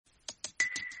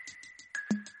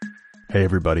Hey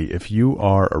everybody, if you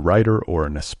are a writer or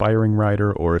an aspiring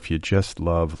writer, or if you just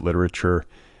love literature,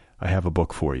 I have a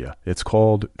book for you. It's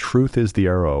called Truth is the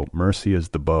Arrow, Mercy is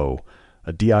the Bow,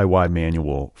 a DIY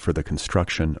manual for the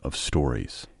construction of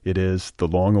stories. It is the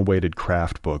long-awaited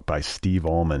craft book by Steve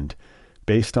Almond,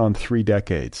 based on 3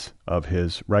 decades of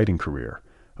his writing career,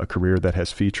 a career that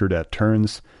has featured at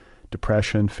turns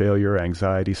depression, failure,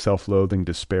 anxiety, self-loathing,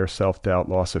 despair, self-doubt,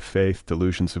 loss of faith,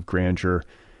 delusions of grandeur,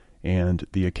 and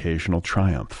the occasional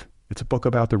triumph. It's a book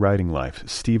about the writing life.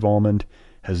 Steve Almond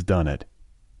has done it.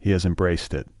 He has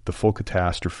embraced it, the full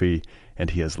catastrophe, and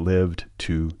he has lived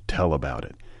to tell about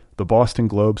it. The Boston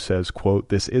Globe says, quote,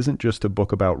 "This isn't just a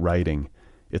book about writing,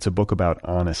 it's a book about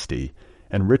honesty."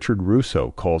 And Richard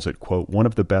Russo calls it, quote, "one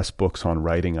of the best books on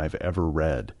writing I've ever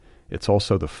read. It's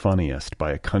also the funniest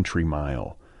by a country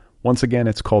mile." Once again,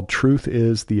 it's called Truth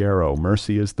is the Arrow,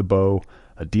 Mercy is the Bow,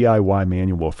 a DIY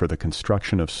manual for the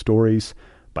construction of stories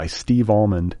by Steve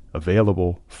Almond,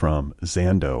 available from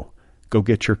Zando. Go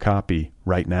get your copy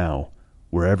right now,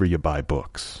 wherever you buy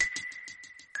books.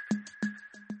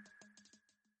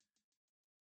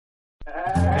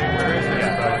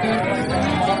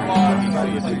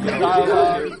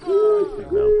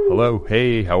 Hello,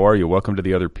 hey, how are you? Welcome to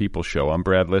the Other People Show. I'm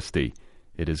Brad Listy.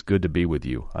 It is good to be with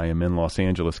you. I am in Los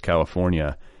Angeles,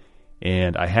 California,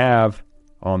 and I have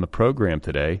on the program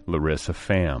today Larissa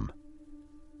Pham.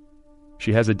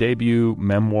 She has a debut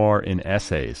memoir in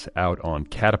essays out on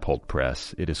Catapult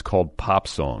Press. It is called Pop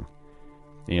Song,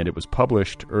 and it was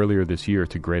published earlier this year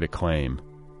to great acclaim.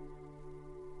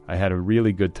 I had a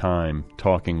really good time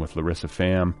talking with Larissa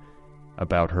Pham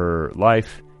about her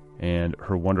life and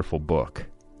her wonderful book.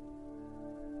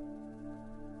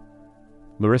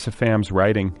 Larissa Pham's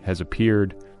writing has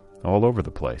appeared all over the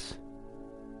place.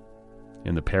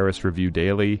 In the Paris Review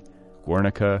Daily,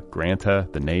 Guernica, Granta,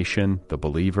 The Nation, The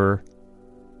Believer,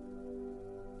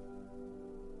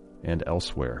 and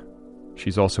elsewhere.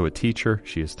 She's also a teacher.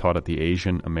 She has taught at the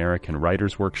Asian American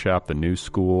Writers Workshop, the New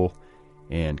School,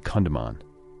 and Kundiman.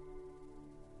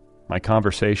 My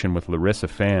conversation with Larissa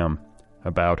Pham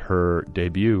about her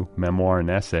debut memoir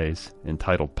and essays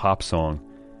entitled Pop Song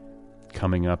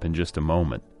coming up in just a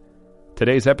moment.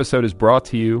 Today's episode is brought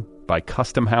to you by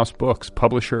Custom House Books,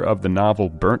 publisher of the novel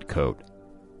Burnt Coat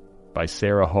by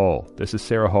Sarah Hall. This is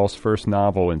Sarah Hall's first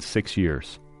novel in 6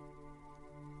 years.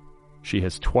 She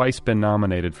has twice been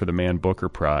nominated for the Man Booker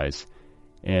Prize,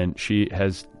 and she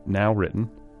has now written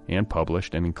and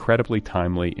published an incredibly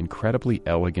timely, incredibly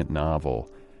elegant novel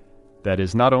that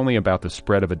is not only about the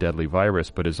spread of a deadly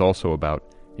virus, but is also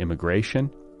about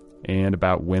immigration and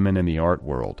about women in the art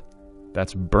world.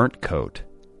 That's Burnt Coat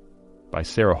by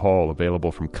Sarah Hall,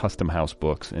 available from Custom House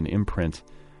Books, an imprint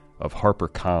of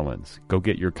HarperCollins. Go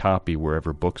get your copy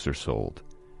wherever books are sold.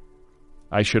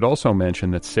 I should also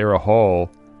mention that Sarah Hall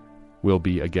will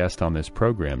be a guest on this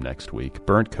program next week.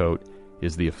 Burnt Coat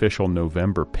is the official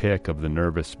November pick of the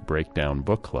Nervous Breakdown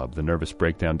Book Club.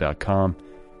 TheNervousBreakdown.com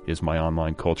is my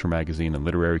online culture magazine and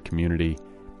literary community.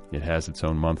 It has its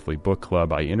own monthly book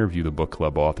club. I interview the book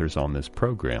club authors on this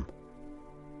program.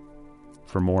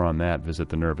 For more on that, visit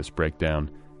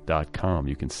TheNervousBreakdown.com.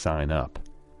 You can sign up.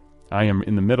 I am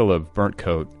in the middle of Burnt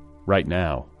Coat right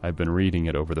now. I've been reading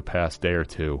it over the past day or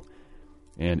two,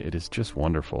 and it is just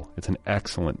wonderful. It's an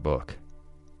excellent book.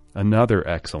 Another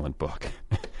excellent book.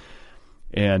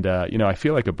 And, I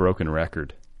feel like a broken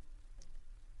record.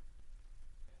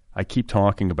 I keep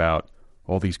talking about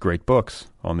all these great books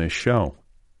on this show,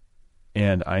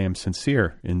 and I am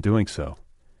sincere in doing so.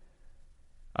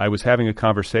 I was having a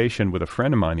conversation with a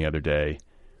friend of mine the other day,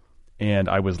 and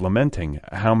I was lamenting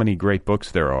how many great books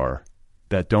there are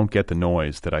that don't get the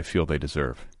noise that I feel they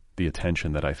deserve, the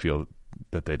attention that I feel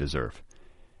that they deserve.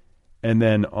 And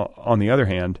then, on the other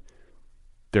hand,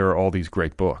 there are all these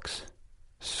great books.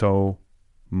 So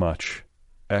much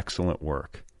excellent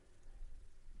work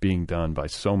being done by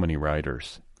so many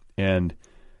writers. And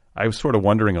I was sort of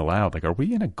wondering aloud, are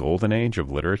we in a golden age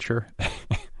of literature?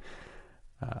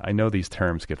 I know these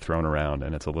terms get thrown around,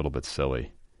 and it's a little bit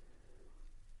silly.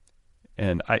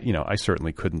 And I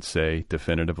certainly couldn't say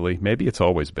definitively. Maybe it's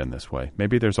always been this way.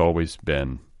 Maybe there's always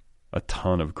been a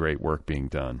ton of great work being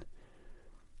done.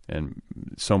 And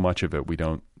so much of it we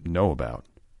don't know about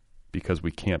because we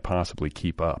can't possibly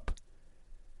keep up.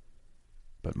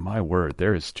 But my word,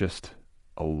 there is just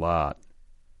a lot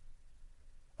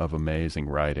of amazing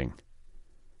writing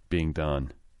being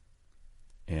done.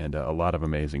 And a lot of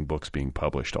amazing books being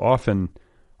published, often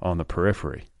on the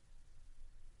periphery.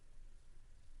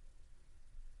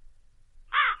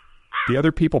 The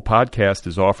Other People podcast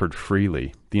is offered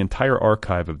freely. The entire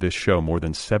archive of this show, more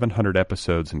than 700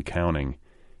 episodes and counting,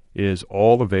 is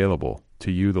all available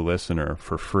to you, the listener,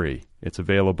 for free. It's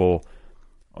available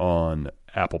on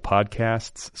Apple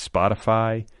Podcasts,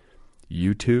 Spotify,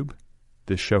 YouTube.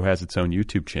 This show has its own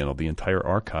YouTube channel. The entire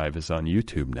archive is on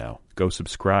YouTube now. Go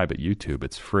subscribe at YouTube.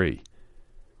 It's free.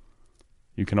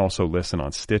 You can also listen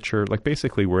on Stitcher, like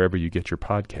basically wherever you get your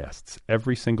podcasts.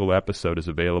 Every single episode is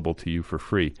available to you for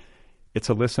free. It's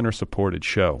a listener-supported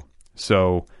show.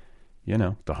 So,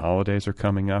 the holidays are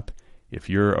coming up. If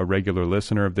you're a regular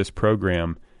listener of this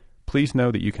program, please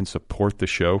know that you can support the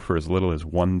show for as little as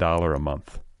 $1 a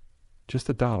month. Just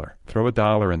 $1. Throw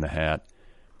 $1 in the hat.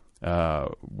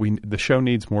 The show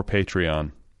needs more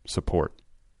Patreon support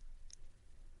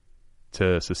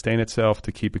to sustain itself,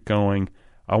 to keep it going.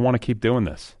 I want to keep doing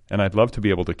this, and I'd love to be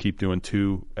able to keep doing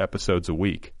 2 episodes a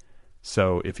week.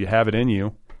 So if you have it in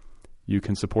you, you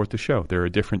can support the show. There are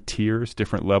different tiers,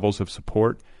 different levels of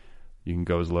support. You can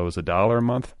go as low as $1 a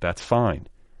month. That's fine.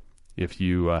 If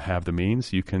you have the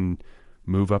means, you can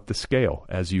move up the scale.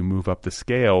 As you move up the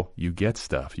scale, you get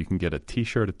stuff. You can get a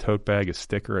t-shirt, a tote bag, a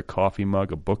sticker, a coffee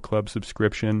mug, a book club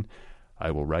subscription.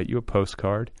 I will write you a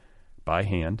postcard by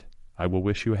hand. I will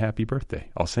wish you a happy birthday.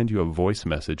 I'll send you a voice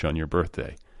message on your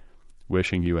birthday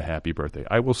wishing you a happy birthday.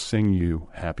 I will sing you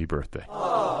happy birthday.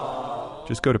 Aww.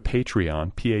 Just go to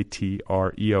Patreon,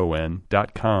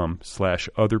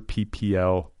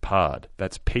 patreon.com/otherpplpod.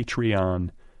 That's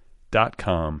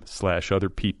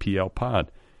patreon.com/otherpplpod.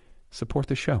 Support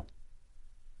the show.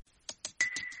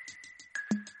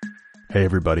 Hey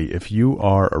everybody, if you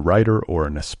are a writer or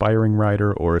an aspiring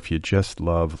writer, or if you just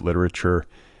love literature,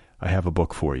 I have a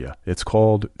book for you. It's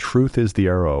called Truth is the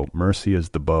Arrow, Mercy is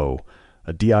the Bow,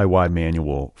 a DIY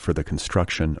manual for the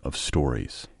construction of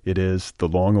stories. It is the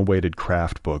long-awaited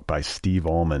craft book by Steve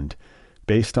Almond,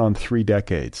 based on 3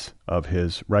 decades of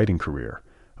his writing career,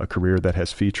 a career that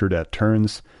has featured at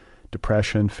turns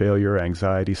depression, failure,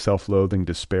 anxiety, self-loathing,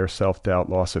 despair, self-doubt,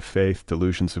 loss of faith,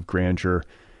 delusions of grandeur,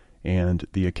 and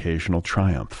the occasional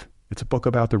triumph. It's a book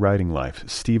about the writing life.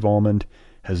 Steve Almond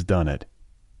has done it.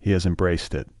 He has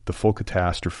embraced it, the full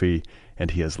catastrophe,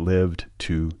 and he has lived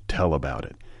to tell about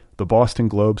it. The Boston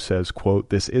Globe says, quote,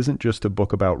 "This isn't just a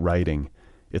book about writing,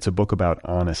 it's a book about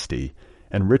honesty."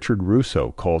 And Richard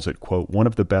Russo calls it, quote, "one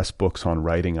of the best books on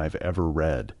writing I've ever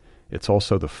read. It's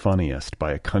also the funniest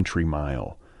by a country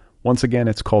mile." Once again,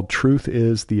 it's called Truth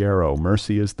is the Arrow,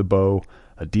 Mercy is the Bow,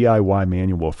 a DIY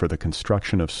manual for the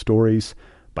construction of stories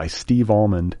by Steve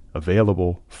Almond,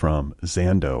 available from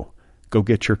Zando. Go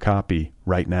get your copy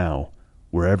right now,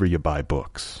 wherever you buy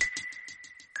books.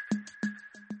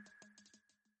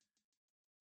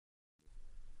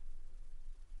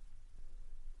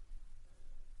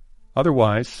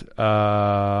 Otherwise,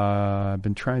 I've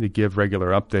been trying to give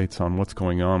regular updates on what's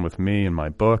going on with me and my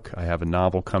book. I have a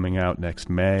novel coming out next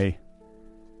May.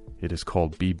 It is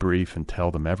called Be Brief and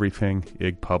Tell Them Everything.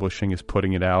 IG Publishing is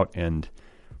putting it out, and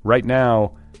right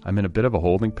now I'm in a bit of a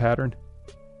holding pattern,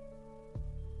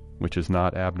 which is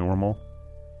not abnormal.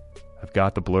 I've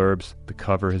got the blurbs. The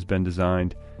cover has been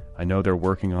designed. I know they're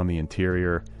working on the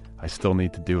interior. I still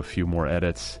need to do a few more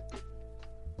edits.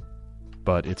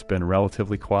 But it's been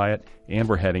relatively quiet, and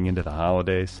we're heading into the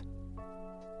holidays.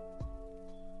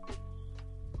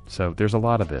 So there's a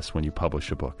lot of this when you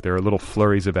publish a book. There are little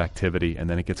flurries of activity, and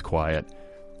then it gets quiet,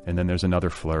 and then there's another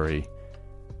flurry.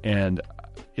 And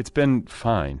it's been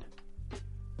fine,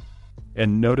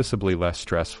 and noticeably less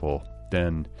stressful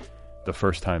than the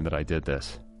first time that I did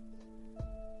this.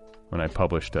 When I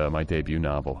published my debut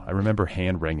novel, I remember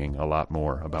hand-wringing a lot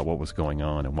more about what was going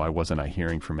on and why wasn't I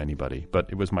hearing from anybody. But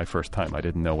it was my first time. I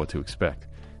didn't know what to expect.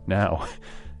 Now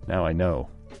I know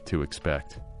to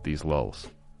expect these lulls.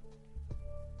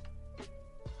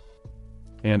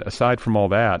 And aside from all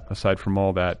that,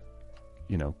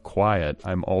 quiet,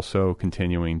 I'm also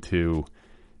continuing to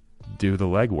do the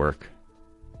legwork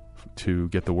to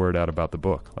get the word out about the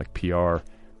book, like PR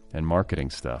and marketing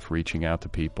stuff, reaching out to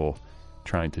people,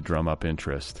 trying to drum up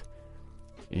interest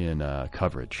in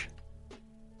coverage,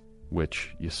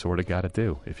 which you sort of got to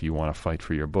do if you want to fight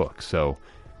for your book. So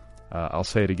I'll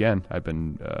say it again. I've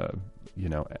been,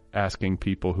 asking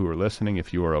people who are listening,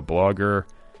 if you are a blogger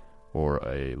or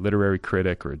a literary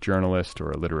critic or a journalist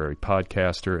or a literary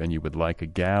podcaster and you would like a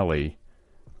galley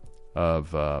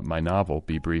of my novel,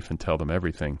 Be Brief and Tell Them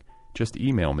Everything, just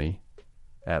email me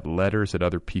at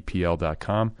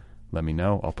letters@otherppl.com. Let me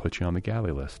know. I'll put you on the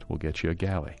galley list. We'll get you a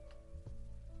galley.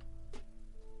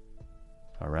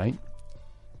 All right?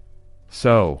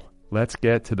 So, let's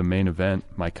get to the main event,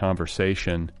 my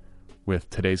conversation with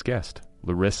today's guest,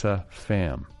 Larissa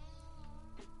Pham.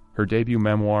 Her debut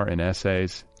memoir and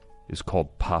essays is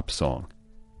called Pop Song.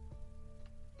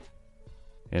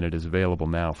 and it is available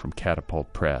now from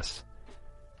Catapult Press.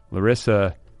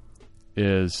 Larissa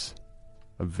is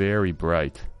a very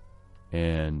bright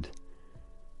and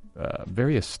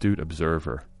very astute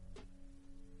observer.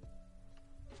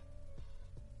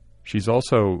 She's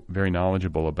also very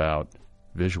knowledgeable about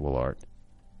visual art,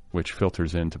 which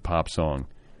filters into pop song.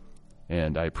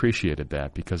 And I appreciated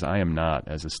that because I am not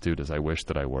as astute as I wish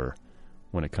that I were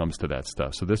when it comes to that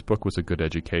stuff. So this book was a good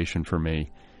education for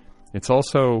me. It's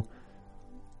also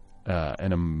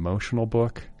an emotional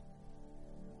book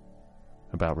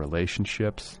about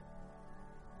relationships,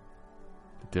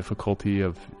 the difficulty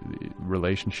of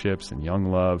relationships and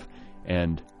young love.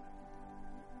 And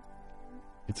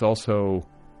it's also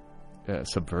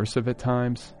subversive at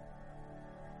times,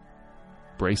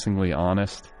 bracingly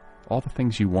honest, all the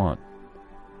things you want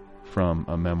from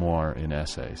a memoir in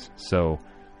essays. So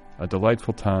a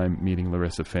delightful time meeting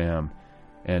Larissa Pham,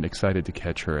 and excited to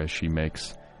catch her as she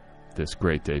makes this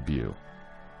great debut.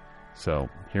 So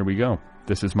here we go.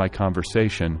 This is my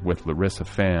conversation with Larissa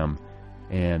Pham,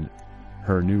 and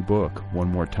her new book,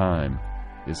 One More Time,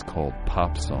 is called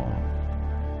Pop Song.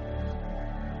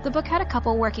 The book had a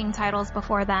couple working titles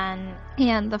before then,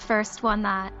 and the first one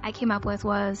that I came up with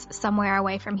was Somewhere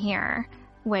Away From Here,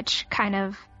 which kind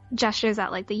of gestures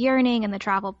at like the yearning and the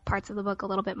travel parts of the book a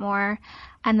little bit more.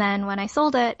 And then when I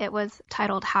sold it, it was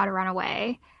titled How to Run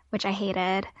Away, which I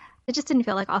hated. It just didn't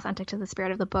feel like authentic to the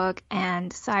spirit of the book,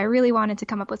 and so I really wanted to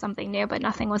come up with something new, but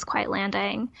nothing was quite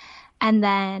landing. And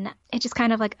then it just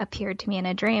kind of like appeared to me in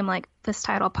a dream, like this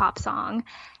title, Pop Song.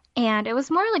 And it was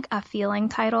more like a feeling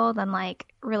title than like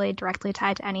really directly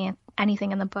tied to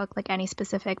anything in the book, like any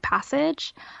specific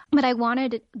passage. But I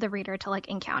wanted the reader to like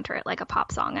encounter it like a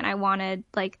pop song. And I wanted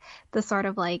like the sort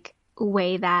of like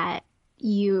way that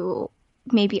you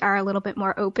maybe are a little bit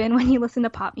more open when you listen to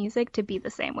pop music to be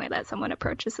the same way that someone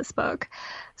approaches this book.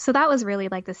 So that was really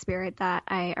like the spirit that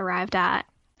I arrived at.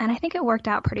 And I think it worked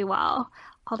out pretty well.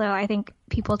 Although I think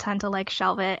people tend to like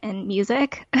shelve it in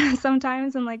music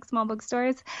sometimes in like small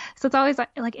bookstores. So it's always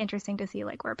like interesting to see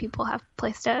like where people have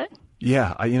placed it.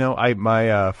 Yeah.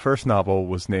 My first novel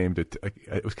was named,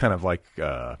 it was kind of like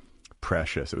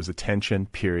Precious. It was attention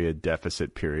period,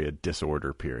 deficit period,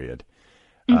 disorder period.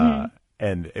 Mm-hmm.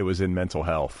 And it was in mental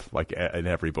health, like in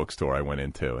every bookstore I went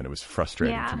into. And it was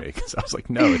frustrating to me because I was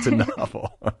like, no, it's a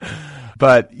novel.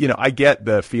 But, I get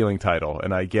the feeling title,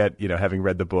 and I get, having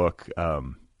read the book,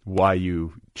 why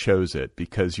you chose it,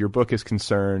 because your book is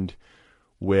concerned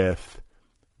with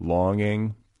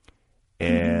longing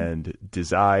and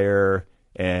desire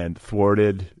and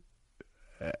thwarted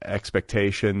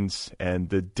expectations and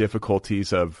the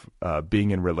difficulties of being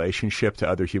in relationship to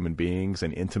other human beings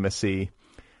and intimacy.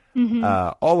 Mm-hmm.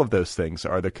 All of those things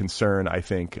are the concern, I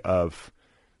think, of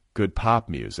good pop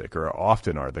music, or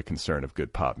often are the concern of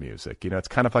good pop music. It's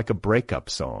kind of like a breakup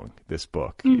song, this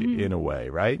book, in a way,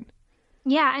 right?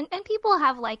 Yeah, and people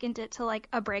have likened it to like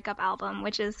a breakup album,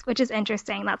 which is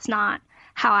interesting. That's not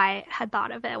how I had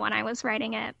thought of it when I was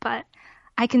writing it, but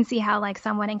I can see how like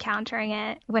someone encountering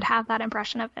it would have that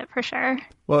impression of it for sure.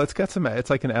 Well, it's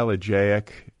like an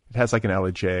elegiac. It has like an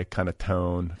elegiac kind of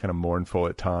tone, kind of mournful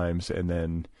at times, and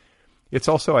then it's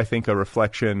also, I think, a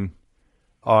reflection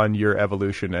on your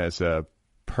evolution as a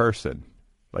person,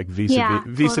 like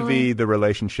vis-a-vis the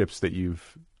relationships that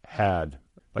you've had,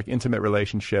 like intimate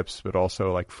relationships, but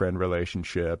also like friend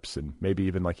relationships, and maybe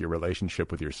even like your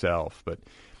relationship with yourself. But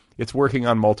it's working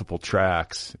on multiple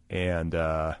tracks, and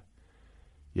I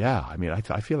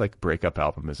feel like breakup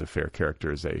album is a fair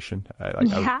characterization.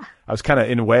 I was kind of,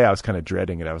 in a way, I was kind of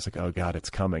dreading it. I was like, oh God, it's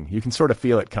coming. You can sort of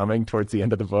feel it coming towards the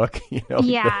end of the book.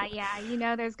 Yeah.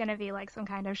 There's going to be like some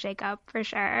kind of shakeup for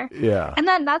sure. Yeah. And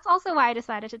then that's also why I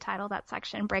decided to title that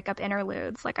section Breakup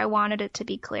Interludes. Like I wanted it to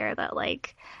be clear that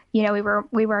like, we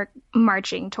were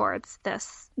marching towards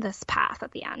this path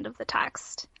at the end of the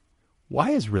text.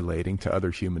 Why is relating to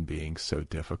other human beings so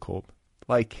difficult?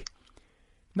 Like,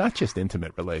 not just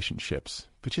intimate relationships,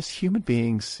 but just human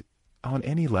beings on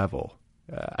any level.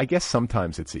 I guess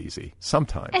sometimes it's easy.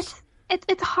 Sometimes.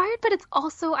 It's hard, but it's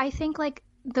also, I think, like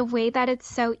the way that it's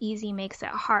so easy makes it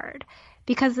hard,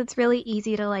 because it's really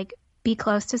easy to like be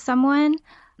close to someone,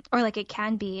 or like it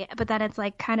can be, but then it's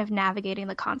like kind of navigating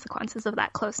the consequences of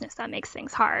that closeness that makes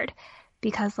things hard,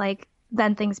 because like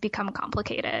then things become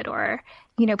complicated, or,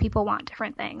 people want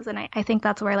different things. And I think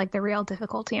that's where like the real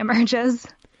difficulty emerges.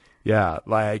 Yeah,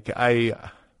 like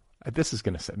this is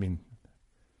going to say,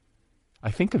 I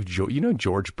think of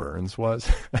George Burns was?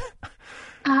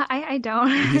 I don't.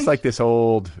 He's like this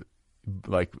old,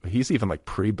 like, he's even like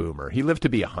pre-boomer. He lived to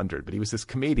be 100, but he was this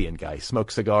comedian guy. He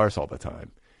smoked cigars all the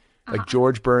time. Like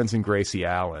George Burns and Gracie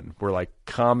Allen were like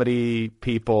comedy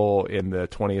people in the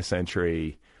 20th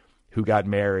century who got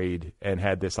married and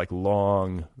had this like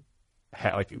long,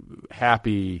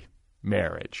 happy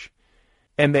marriage.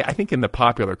 And I think in the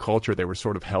popular culture, they were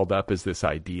sort of held up as this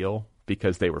ideal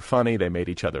because they were funny. They made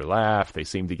each other laugh. They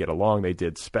seemed to get along. They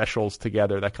did specials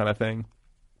together, that kind of thing.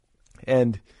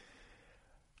 And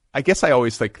I guess I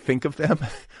always like think of them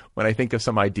when I think of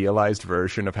some idealized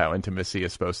version of how intimacy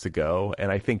is supposed to go.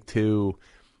 And I think too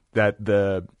that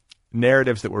the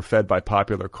narratives that were fed by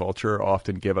popular culture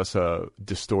often give us a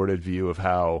distorted view of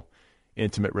how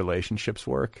intimate relationships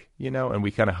work, and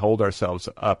we kind of hold ourselves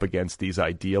up against these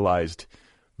idealized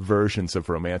versions of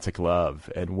romantic love.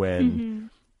 And when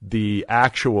the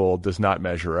actual does not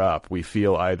measure up, we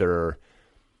feel either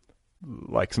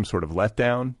like some sort of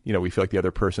letdown. We feel like the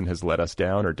other person has let us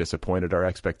down or disappointed our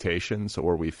expectations,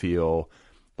 or we feel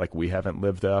like we haven't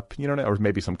lived up, or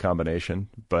maybe some combination.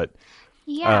 But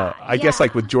I guess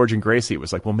like with George and Gracie, it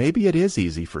was like, well, maybe it is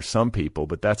easy for some people,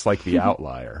 but that's like the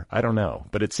outlier. I don't know.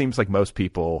 But it seems like most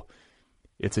people,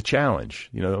 it's a challenge,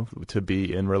 to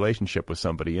be in relationship with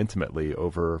somebody intimately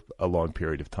over a long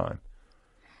period of time.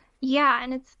 Yeah,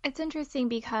 and it's interesting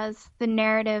because the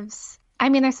narratives, I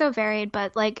mean, they're so varied,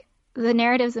 but like the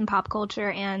narratives in pop culture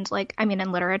and like, I mean,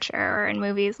 in literature or in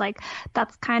movies, like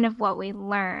that's kind of what we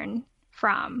learn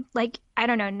from. Like, I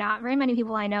don't know, not very many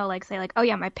people I know like say like, oh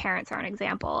yeah, my parents are an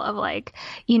example of like,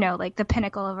 like the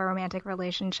pinnacle of a romantic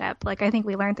relationship. Like, I think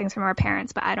we learn things from our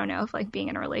parents, but I don't know if like being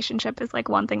in a relationship is like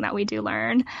one thing that we do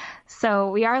learn.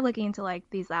 So we are looking to like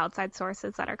these outside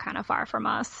sources that are kind of far from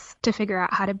us to figure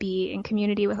out how to be in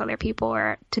community with other people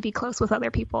or to be close with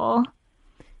other people.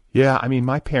 Yeah, I mean,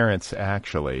 my parents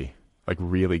actually like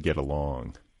really get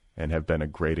along and have been a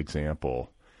great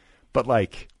example. But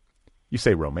like, you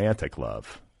say romantic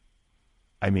love.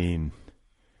 I mean,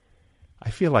 I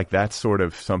feel like that's sort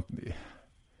of something.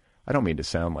 I don't mean to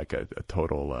sound like a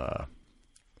total, I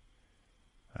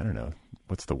don't know,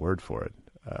 what's the word for it?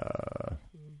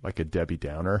 Like a Debbie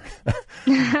Downer.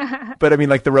 But I mean,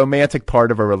 like the romantic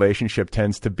part of a relationship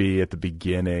tends to be at the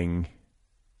beginning.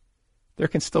 There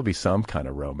can still be some kind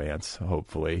of romance,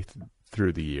 hopefully,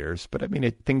 through the years. But I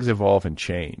mean, things evolve and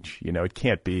change. It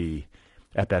can't be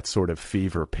at that sort of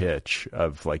fever pitch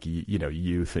of like,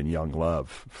 youth and young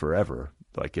love forever.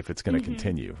 Like if it's going to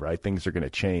continue, right? Things are going to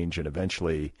change and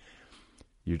eventually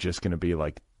you're just going to be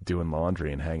like doing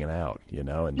laundry and hanging out,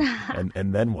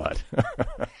 and then what?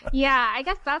 Yeah, I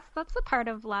guess that's the part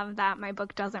of love that my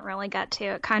book doesn't really get to.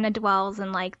 It kind of dwells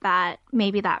in like that,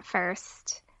 maybe that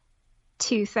first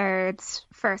 2/3,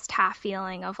 first half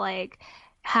feeling of like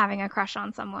having a crush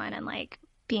on someone and like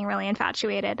being really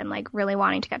infatuated and like really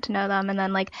wanting to get to know them, and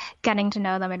then like getting to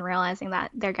know them and realizing that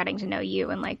they're getting to know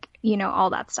you, and like all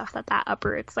that stuff that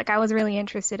uproots. Like I was really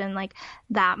interested in like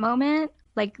that moment,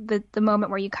 like the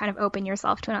moment where you kind of open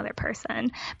yourself to another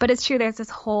person. But it's true, there's this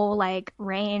whole like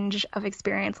range of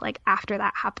experience like after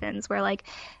that happens where like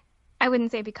I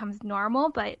wouldn't say it becomes normal,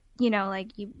 but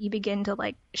like you begin to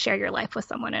like share your life with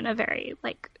someone in a very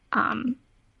like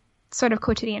sort of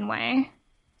quotidian way.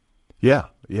 Yeah,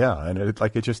 and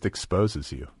it just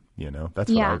exposes you.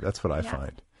 That's what I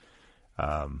find.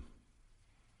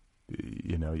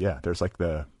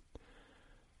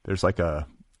 There's like a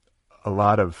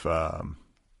lot of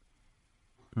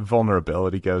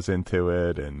vulnerability goes into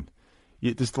it, and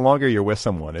just the longer you're with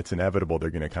someone, it's inevitable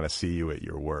they're going to kind of see you at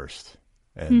your worst,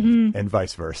 and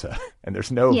vice versa. And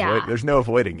there's no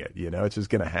avoiding it. It's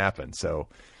just going to happen. So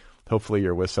hopefully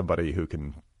you're with somebody who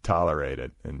can tolerate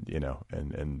it, and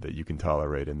and that you can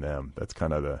tolerate in them. That's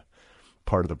kind of the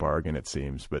part of the bargain, it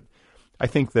seems. But I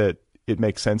think that it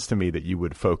makes sense to me that you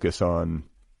would focus on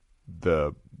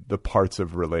the parts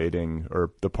of relating,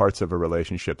 or the parts of a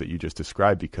relationship that you just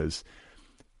described, because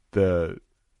the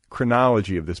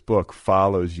chronology of this book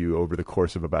follows you over the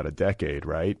course of about a decade,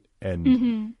 right?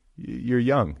 And you're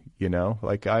young,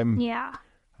 like I'm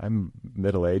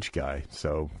middle-aged guy,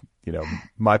 so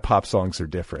my pop songs are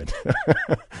different.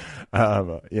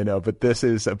 But this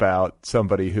is about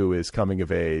somebody who is coming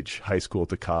of age, high school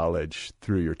to college,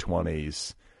 through your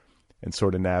 20s, and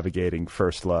sort of navigating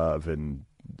first love and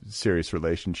serious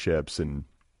relationships, and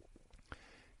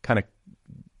kind of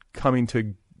coming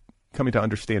to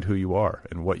understand who you are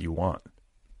and what you want.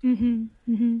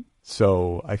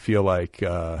 So I feel like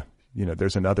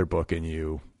there's another book in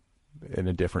you in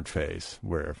a different phase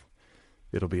where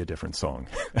it'll be a different song.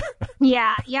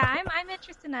 Yeah, I'm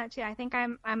interested in that too. I think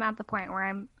I'm at the point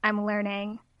where I'm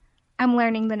learning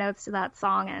the notes to that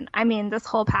song, and I mean, this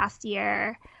whole past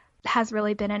year has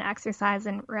really been an exercise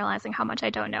in realizing how much I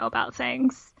don't know about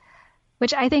things.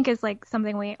 which I think is like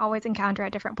something we always encounter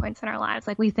at different points in our lives.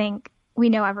 Like we think we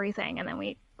know everything, and then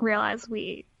we realize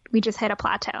we just hit a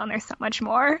plateau, and there's so much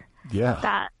more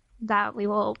that we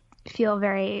will feel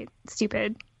very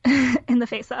stupid in the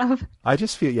face of. I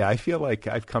feel like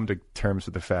I've come to terms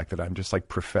with the fact that I'm just like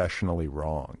professionally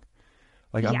wrong.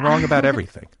 Like I'm wrong about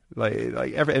everything.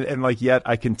 Yet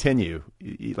I continue.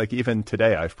 Like even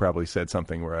today, I've probably said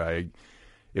something where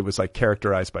it was like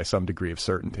characterized by some degree of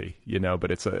certainty,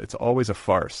 but it's always a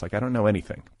farce. Like I don't know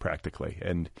anything practically,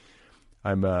 and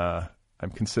I'm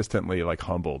consistently like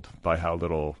humbled by how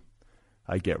little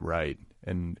I get right.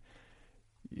 And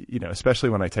especially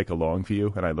when I take a long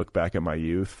view and I look back at my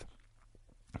youth,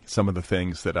 some of the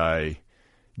things that I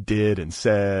did and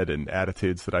said and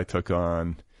attitudes that I took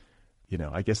on,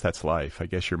 I guess that's life. I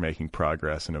guess you're making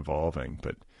progress and evolving,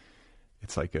 but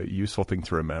it's like a useful thing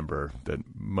to remember that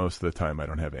most of the time I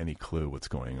don't have any clue what's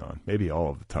going on. Maybe all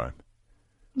of the time.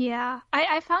 Yeah.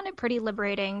 I found it pretty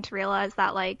liberating to realize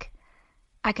that like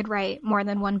I could write more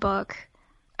than one book.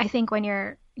 I think when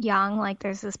you're young, like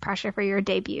there's this pressure for your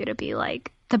debut to be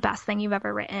like the best thing you've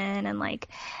ever written, and like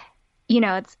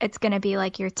it's going to be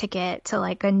like your ticket to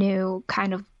like a new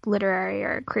kind of literary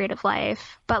or creative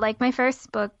life. But like my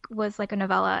first book was like a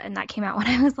novella, and that came out when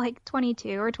I was like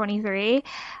 22 or 23,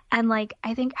 and like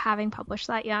I think having published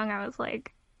that young,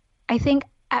 I think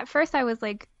at first I was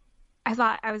like, I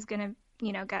thought I was going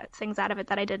to get things out of it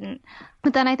that I didn't.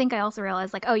 But then I think I also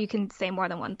realized like, oh, you can say more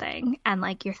than one thing, and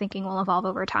like your thinking will evolve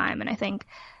over time. And I think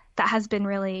that has been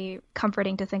really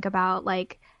comforting to think about,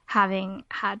 like having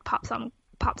had Pop Song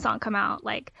come out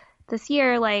like this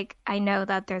year. Like I know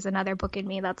that there's another book in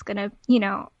me that's going to,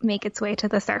 make its way to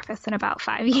the surface in about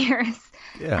 5 years.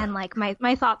 Yeah. And like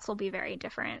my thoughts will be very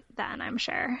different then, I'm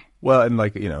sure. Well, and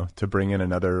like, to bring in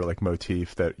another like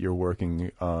motif that you're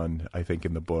working on, I think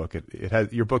in the book,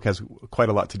 your book has quite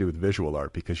a lot to do with visual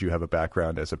art, because you have a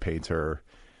background as a painter,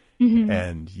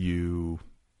 and you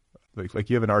like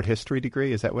you have an art history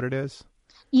degree. Is that what it is?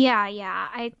 Yeah.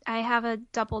 I have a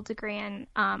double degree in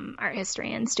art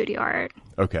history and studio art.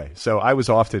 Okay. So I was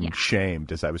often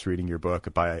shamed as I was reading your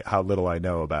book by how little I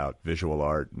know about visual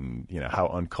art, and, how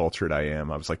uncultured I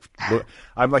am. I was like,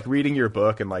 I'm like reading your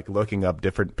book and like looking up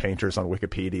different painters on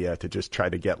Wikipedia to just try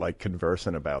to get like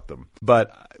conversant about them.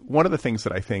 But one of the things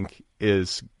that I think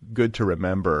is good to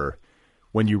remember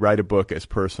when you write a book as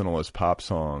personal as Pop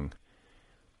Song,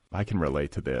 I can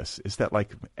relate to this, is that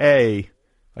like,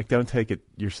 like, don't take it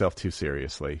yourself too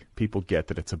seriously. People get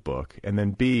that it's a book. And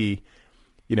then B,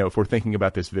 if we're thinking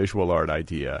about this visual art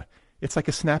idea, it's like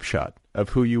a snapshot of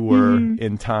who you were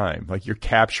in time. Like you're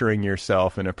capturing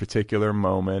yourself in a particular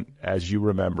moment as you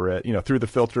remember it, through the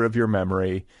filter of your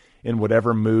memory, in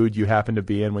whatever mood you happen to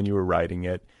be in when you were writing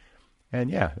it. And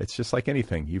yeah, it's just like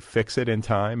anything. You fix it in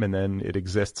time, and then it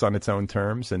exists on its own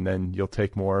terms, and then you'll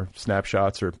take more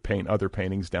snapshots or paint other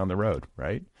paintings down the road,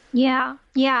 right? Yeah.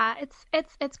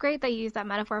 It's great that you use that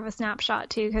metaphor of a snapshot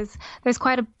too, because there's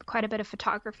quite a bit of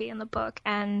photography in the book,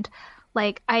 and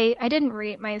like I didn't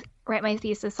write my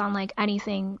thesis on like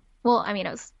anything. Well, I mean,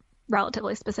 it was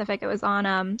relatively specific. It was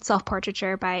on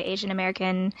self-portraiture by Asian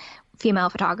American female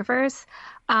photographers.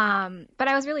 But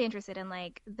I was really interested in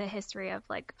like the history of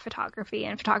like photography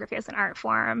and photography as an art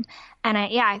form. And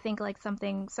I think like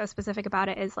something so specific about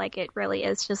it is like it really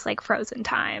is just like frozen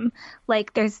time.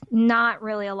 Like there's not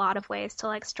really a lot of ways to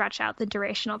like stretch out the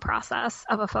durational process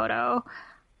of a photo.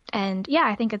 And yeah,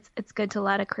 I think it's good to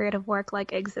let a creative work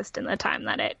like exist in the time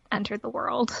that it entered the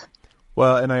world.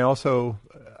 Well, and I also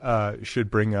should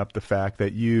bring up the fact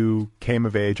that you came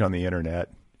of age on the internet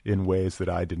in ways that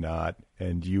I did not,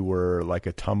 and you were like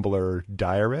a Tumblr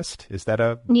diarist. Is that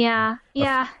in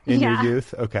your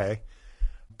youth? Okay.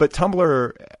 But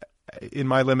Tumblr, in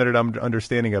my limited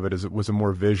understanding of it, was a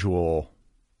more visual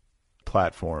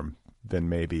platform than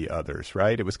maybe others,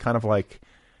 right? It was kind of like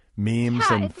memes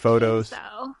and photos.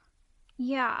 So.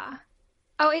 Yeah.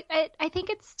 Oh, I think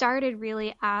it started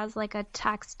really as like a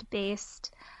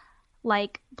text-based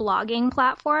like blogging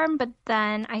platform, but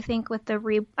then I think with the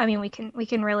we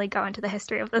can really go into the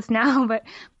history of this now, but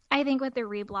I think with the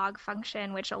reblog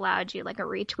function, which allowed you like a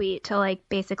retweet to like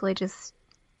basically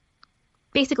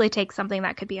take something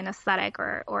that could be an aesthetic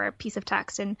or a piece of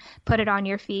text and put it on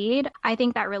your feed, I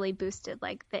think that really boosted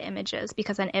like the images,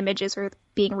 because then images were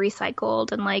being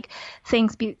recycled and like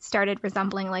things started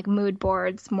resembling like mood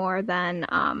boards more than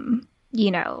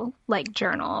like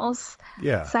journals.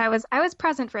 Yeah. So I was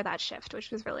present for that shift, which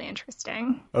was really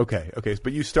interesting. Okay.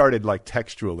 But you started like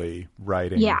textually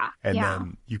writing. Yeah.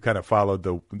 Then you kind of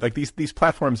followed these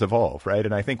platforms evolve, right?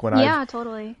 And I think when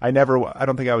totally. I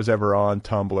don't think I was ever on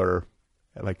Tumblr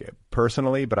like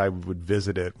personally, but I would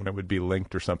visit it when it would be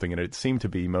linked or something, and it seemed to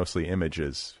be mostly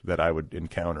images that I would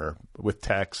encounter with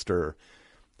text or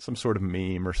some sort of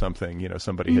meme or something. You know,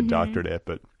 somebody had doctored it,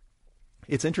 but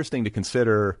it's interesting to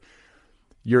consider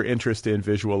your interest in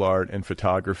visual art and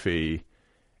photography,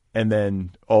 and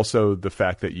then also the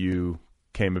fact that you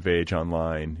came of age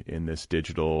online in this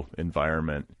digital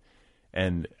environment.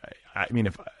 And I mean,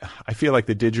 I feel like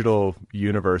the digital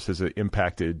universe has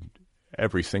impacted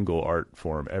every single art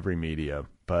form, every media,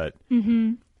 but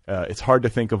it's hard to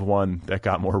think of one that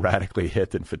got more radically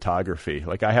hit than photography.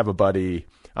 Like I have a buddy,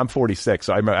 I'm 46,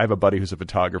 so I have a buddy who's a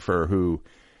photographer who,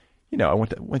 you know, I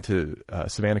went to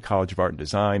Savannah College of Art and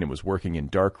Design and was working in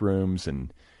dark rooms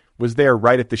and was there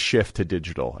right at the shift to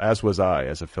digital, as was I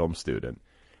as a film student.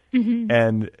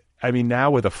 And I mean,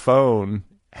 now with a phone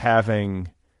having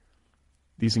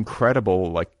these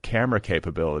incredible like camera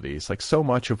capabilities, like so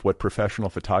much of what professional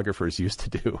photographers used to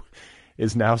do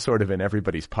is now sort of in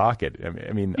everybody's pocket.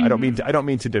 I mean, I don't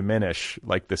mean to diminish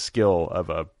like the skill of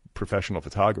a professional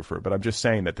photographer, but I'm just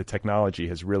saying that the technology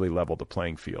has really leveled the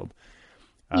playing field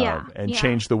and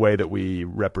changed the way that we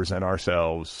represent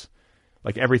ourselves,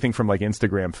 like everything from like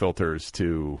Instagram filters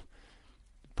to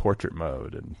portrait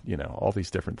mode and, you know, all these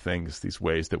different things, these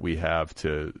ways that we have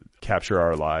to capture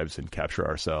our lives and capture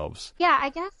ourselves. Yeah,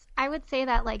 I guess I would say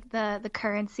that like the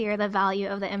currency or the value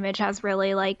of the image has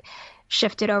really like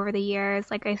shifted over the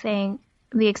years. Like I think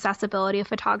the accessibility of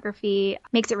photography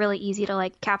makes it really easy to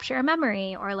like capture a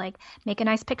memory or like make a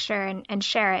nice picture and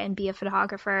share it and be a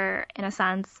photographer in a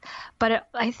sense. But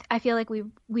I feel like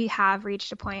we have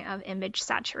reached a point of image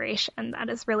saturation that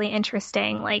is really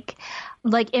interesting. Like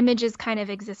images kind of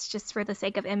exist just for the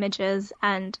sake of images,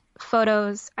 and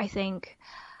photos, I think,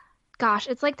 gosh,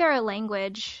 it's like they're a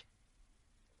language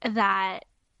that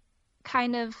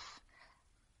kind of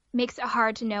makes it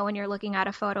hard to know when you're looking at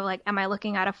a photo, like, am I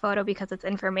looking at a photo because it's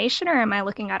information, or am I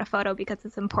looking at a photo because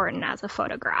it's important as a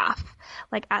photograph,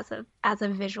 like as a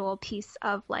visual piece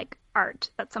of like art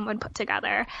that someone put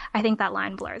together? I think that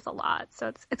line blurs a lot.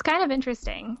 So it's kind of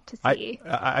interesting to see.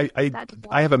 I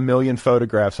have a million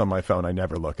photographs on my phone. I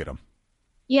never look at them.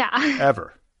 Yeah.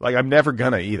 Ever. Like I'm never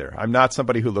gonna either. I'm not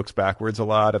somebody who looks backwards a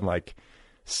lot and like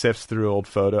sifts through old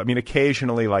photo. I mean,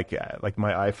 occasionally like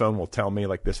my iPhone will tell me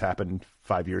like this happened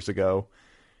 5 years ago,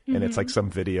 and it's like some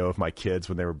video of my kids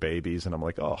when they were babies, and I'm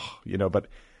like, oh, you know, but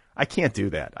I can't do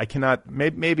that. I cannot.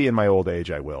 Maybe in my old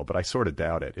age I will, but I sort of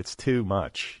doubt it. It's too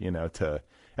much, you know.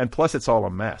 And plus it's all a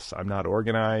mess. I'm not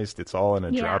organized. It's all in a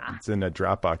It's in a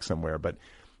Dropbox somewhere. But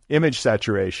image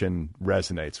saturation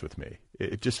resonates with me.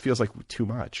 It just feels like too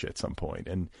much at some point.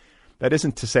 And that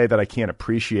isn't to say that I can't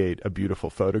appreciate a beautiful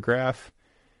photograph.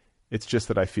 It's just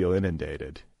that I feel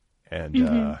inundated, and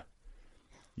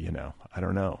you know, I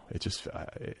don't know. It just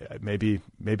maybe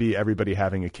everybody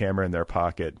having a camera in their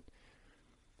pocket,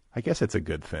 I guess it's a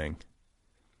good thing.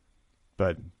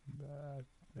 But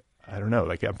I don't know.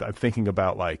 Like I'm thinking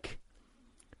about like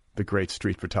the great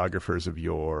street photographers of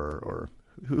yore, or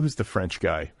who's the French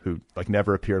guy who like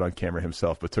never appeared on camera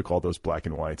himself but took all those black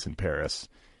and whites in Paris.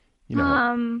 You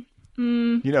know,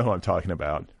 you know who I'm talking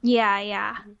about.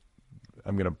 Yeah.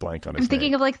 I'm going to blank on his name. I'm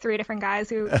thinking of like 3 different guys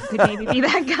who could maybe be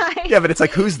that guy. Yeah, but it's like,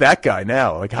 who's that guy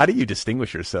now? Like, how do you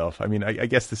distinguish yourself? I mean, I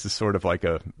guess this is sort of like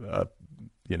a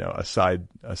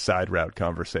side route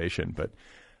conversation, but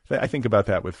I think about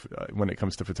that with when it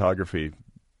comes to photography,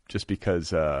 just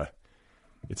because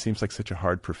it seems like such a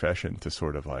hard profession to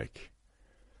sort of like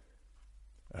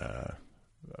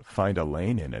find a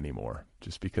lane in anymore,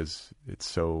 just because it's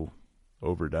so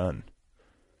overdone.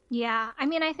 Yeah, I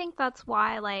mean, I think that's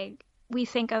why like we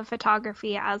think of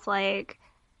photography as like,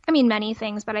 I mean, many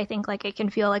things, but I think like it can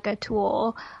feel like a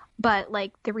tool. But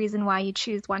like the reason why you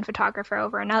choose one photographer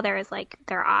over another is like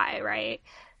their eye, right?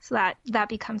 So that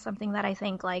becomes something that I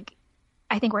think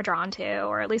we're drawn to,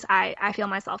 or at least I feel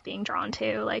myself being drawn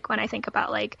to, like when I think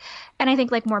about like, and I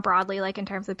think like more broadly, like in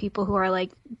terms of people who are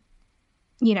like,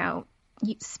 you know,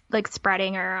 like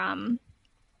spreading or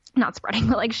not spreading,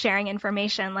 but like sharing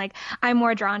information. Like I'm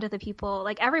more drawn to the people,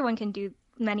 like everyone can do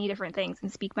many different things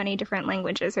and speak many different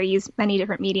languages or use many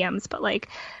different mediums, but like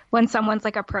when someone's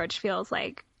like approach feels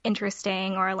like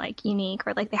interesting or like unique,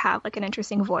 or like they have like an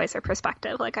interesting voice or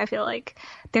perspective, like I feel like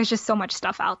there's just so much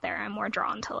stuff out there. I'm more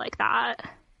drawn to like that.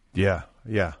 Yeah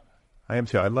I am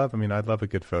too. I love a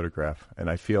good photograph, and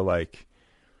I feel like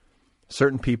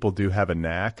certain people do have a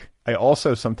knack. I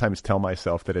also sometimes tell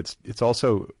myself that it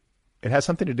has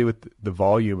something to do with the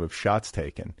volume of shots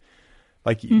taken.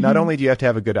 Like, not only do you have to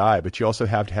have a good eye, but you also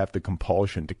have to have the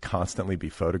compulsion to constantly be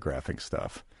photographing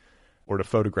stuff, or to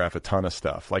photograph a ton of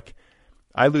stuff. Like,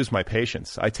 I lose my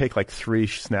patience. I take like 3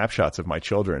 snapshots of my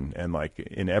children, and like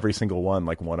in every single one,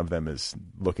 like one of them is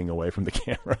looking away from the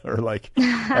camera or like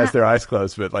has their eyes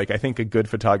closed. But like, I think a good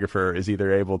photographer is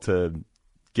either able to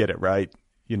get it right,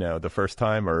 you know, the first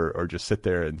time, or just sit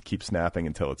there and keep snapping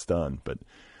until it's done. But,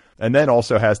 and then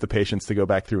also has the patience to go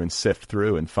back through and sift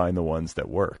through and find the ones that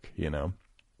work, you know?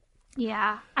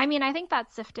 Yeah. I mean, I think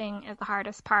that sifting is the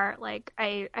hardest part. Like,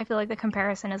 I feel like the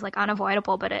comparison is like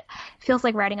unavoidable, but it feels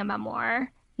like writing a memoir,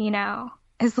 you know?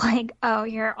 It's like, oh,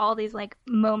 here are all these like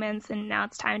moments, and now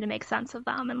it's time to make sense of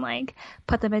them and like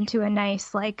put them into a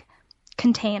nice like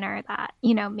container that,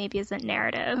 you know, maybe isn't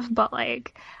narrative, but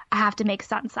like I have to make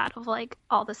sense out of like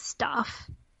all the stuff.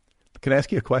 Can I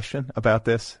ask you a question about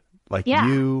this? Like, yeah.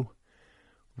 You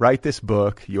write this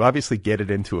book, you obviously get it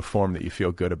into a form that you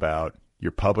feel good about.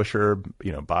 Your publisher,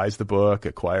 you know, buys the book,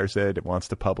 acquires it, it wants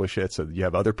to publish it, so you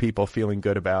have other people feeling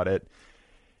good about it.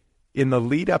 In the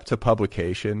lead up to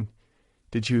publication,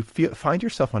 did you find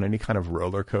yourself on any kind of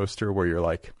roller coaster where you're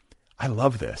like, I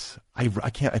love this, I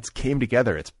can't, it came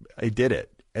together, I did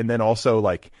it, and then also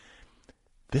like,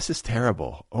 this is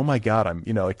terrible, oh my God, I'm,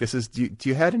 you know, like this is, did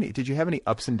you have any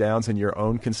ups and downs in your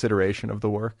own consideration of the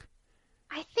work?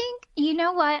 I think, you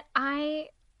know what,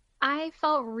 I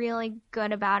felt really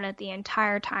good about it the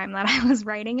entire time that I was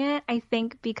writing it. I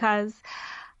think because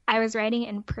I was writing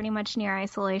in pretty much near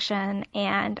isolation,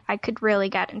 and I could really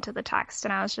get into the text,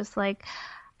 and I was just like,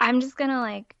 I'm just going to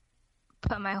like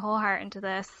put my whole heart into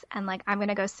this, and like I'm going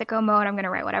to go sicko mode. I'm going to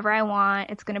write whatever I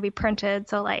want. It's going to be printed.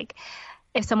 So like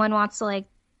if someone wants to like,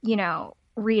 you know,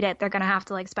 read it, they're going to have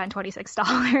to like spend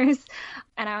 $26.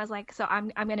 And I was like, so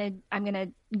I'm going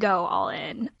to go all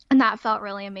in. And that felt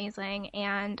really amazing.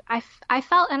 And I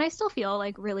felt, and I still feel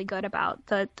like really good about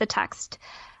the text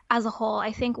as a whole.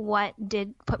 I think what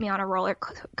did put me on a roller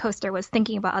coaster was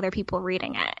thinking about other people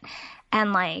reading it.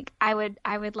 And like I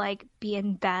would like be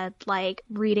in bed like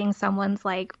reading someone's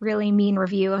like really mean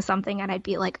review of something, and I'd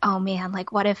be like, oh man,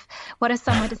 like what if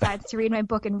someone decides to read my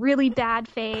book in really bad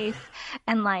faith,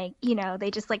 and like, you know, they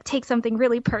just like take something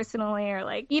really personally, or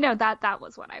like, you know, that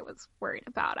was what I was worried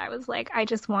about. I was like, I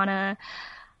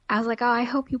was like, oh, I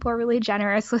hope people are really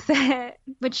generous with it,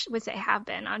 which they have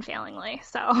been unfailingly.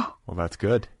 So well, that's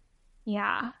good.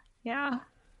 Yeah.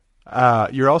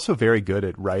 You're also very good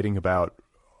at writing about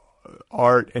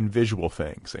art and visual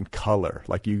things and color.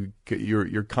 Like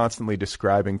you're constantly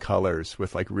describing colors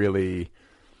with like really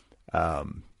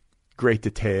great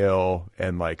detail,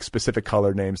 and like specific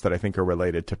color names that I think are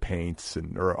related to paints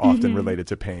and or often related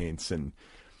to paints. And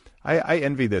I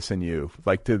envy this in you,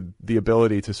 like the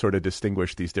ability to sort of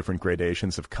distinguish these different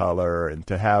gradations of color, and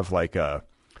to have like I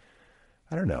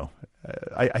don't know.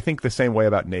 I think the same way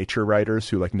about nature writers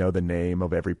who like know the name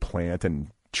of every plant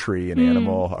and tree and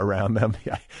animal around them.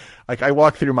 Like I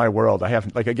walk through my world. I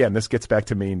have like, again, this gets back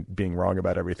to me being wrong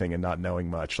about everything and not knowing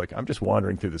much. Like I'm just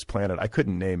wandering through this planet. I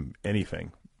couldn't name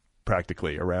anything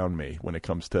practically around me when it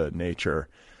comes to nature.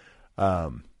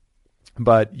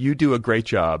 But you do a great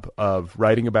job of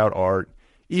writing about art,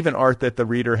 even art that the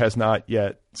reader has not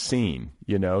yet seen.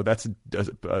 You know, that's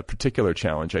a particular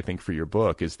challenge, I think, for your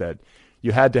book, is that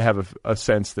you had to have a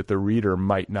sense that the reader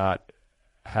might not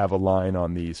have a line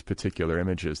on these particular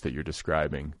images that you're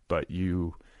describing, but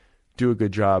you do a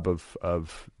good job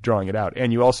of drawing it out.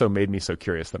 And you also made me so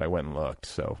curious that I went and looked.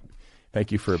 So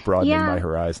thank you for broadening my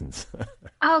horizons.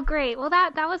 Oh, great. Well,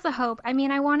 that was the hope. I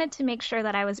mean, I wanted to make sure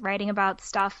that I was writing about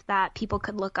stuff that people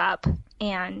could look up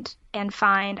and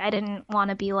find. I didn't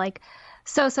want to be like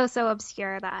so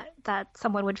obscure that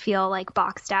someone would feel like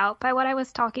boxed out by what I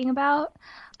was talking about.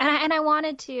 And I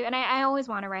wanted to, and I always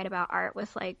want to write about art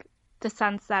with like the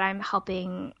sense that I'm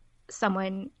helping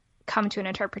someone come to an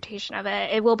interpretation of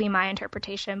it. It will be my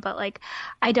interpretation, but like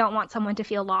I don't want someone to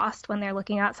feel lost when they're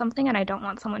looking at something, and I don't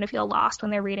want someone to feel lost when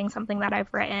they're reading something that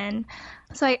I've written.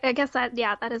 So I guess that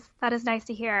is nice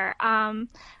to hear.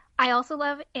 I also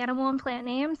love animal and plant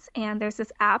names, and there's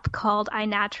this app called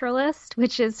iNaturalist,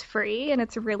 which is free, and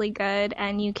it's really good.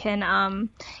 And you can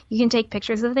take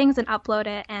pictures of things and upload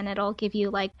it, and it'll give you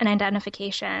like an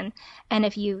identification. And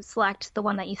if you select the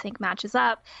one that you think matches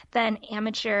up, then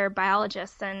amateur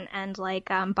biologists and like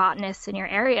botanists in your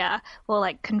area will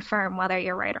like confirm whether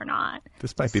you're right or not.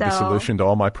 This might be the solution to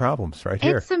all my problems right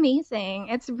here. It's amazing.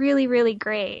 It's really, really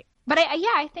great. But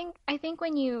I think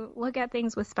when you look at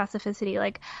things with specificity,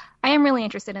 like I am really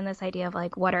interested in this idea of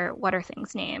like what are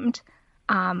things named,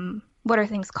 what are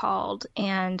things called,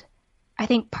 and I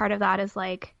think part of that is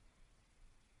like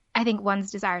I think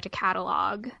one's desire to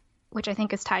catalog, which I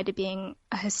think is tied to being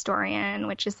a historian,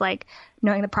 which is like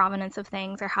knowing the provenance of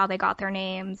things or how they got their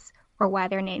names or why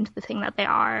they're named the thing that they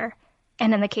are.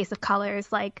 And in the case of colors,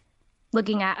 like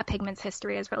looking at a pigment's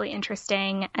history is really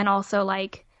interesting. And also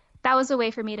like that was a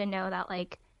way for me to know that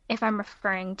like if I'm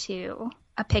referring to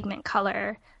a pigment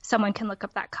color, someone can look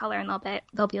up that color and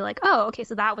they'll be like, oh, okay,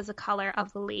 so that was a color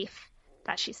of the leaf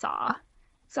that she saw.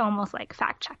 It's almost like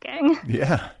fact checking.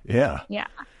 Yeah, yeah. Yeah.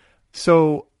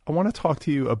 So I want to talk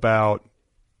to you about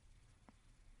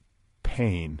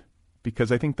pain,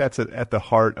 because I think that's at the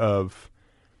heart of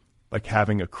like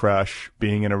having a crush,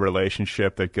 being in a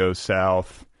relationship that goes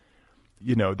south.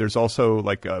 You know, there's also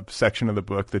like a section of the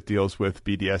book that deals with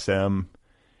BDSM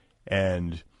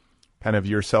and kind of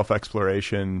your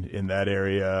self-exploration in that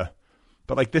area.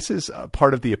 But like this is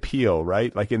part of the appeal,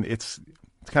 right? Like it's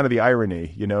kind of the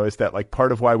irony, you know, is that like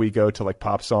part of why we go to like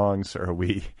pop songs, or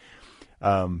we,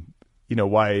 you know,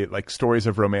 why like stories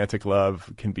of romantic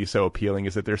love can be so appealing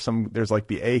is that there's like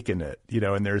the ache in it, you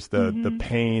know, and there's the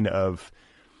pain of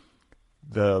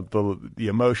the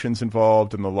emotions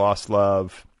involved and the lost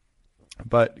love.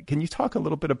 But can you talk a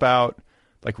little bit about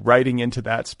like writing into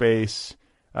that space?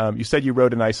 You said you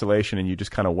wrote in isolation and you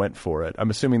just kind of went for it. I'm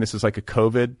assuming this is like a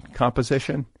COVID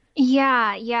composition.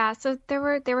 Yeah. So there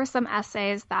were some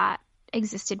essays that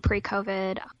existed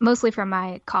pre-COVID, mostly from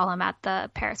my column at the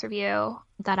Paris Review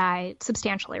that I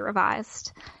substantially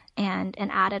revised and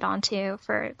added onto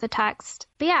for the text.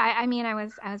 But yeah, I mean, I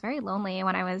was very lonely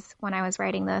when I was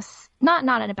writing this. Not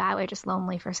in a bad way, just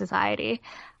lonely for society.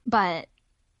 But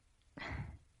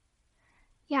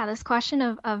yeah, this question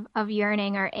of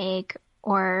yearning or ache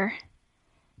or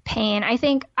pain, I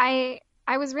think I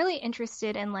was really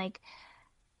interested in like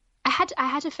I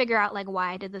had to figure out like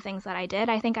why I did the things that I did.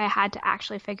 I think I had to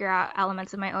actually figure out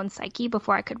elements of my own psyche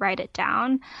before I could write it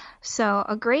down. So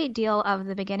a great deal of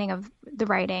the beginning of the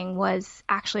writing was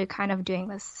actually kind of doing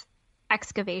this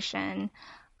excavation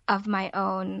of my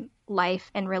own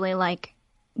life and really like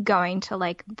going to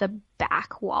like the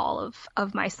back wall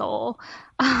of my soul,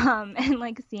 and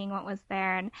like seeing what was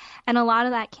there. And a lot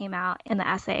of that came out in the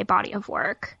essay Body of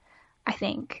Work, I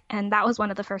think. And that was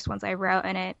one of the first ones I wrote,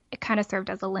 and it kind of served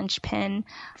as a linchpin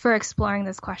for exploring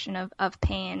this question of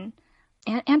pain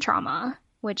and trauma,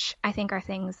 which I think are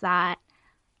things that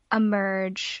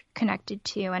emerge connected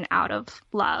to and out of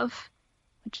love,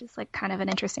 which is like kind of an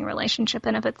interesting relationship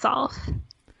in of itself.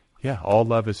 Yeah, all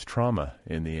love is trauma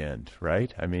in the end,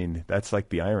 right? I mean, that's like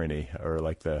the irony, or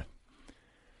like I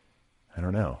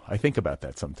don't know. I think about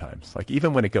that sometimes. Like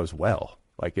even when it goes well,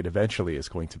 like it eventually is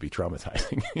going to be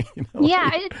traumatizing. You know? Yeah,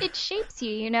 it shapes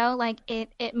you, you know, like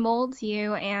it molds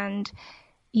you and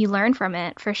you learn from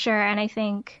it for sure. And I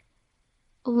think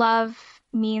love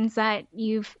means that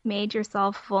you've made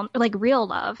yourself like real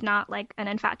love, not like an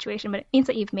infatuation, but it means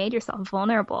that you've made yourself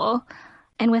vulnerable.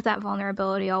 And with that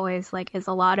vulnerability always like is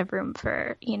a lot of room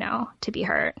for, you know, to be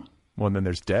hurt. Well, and then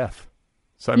there's death.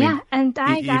 So I mean, and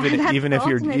even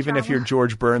if you're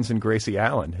George Burns and Gracie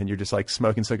Allen and you're just like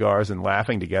smoking cigars and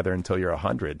laughing together until you're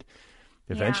 100,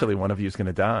 eventually one of you is going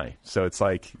to die. So it's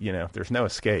like, you know, there's no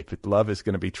escape. Love is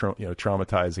going to be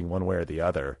traumatizing one way or the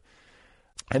other.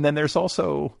 And then there's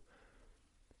also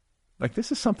like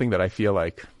this is something that I feel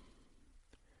like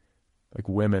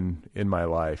women in my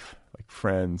life, like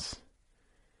friends,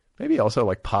 maybe also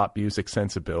like pop music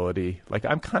sensibility. Like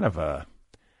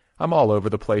I'm all over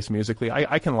the place musically.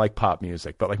 I can like pop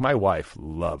music, but like my wife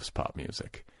loves pop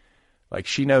music. Like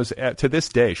she knows, to this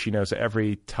day, she knows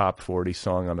every top 40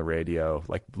 song on the radio,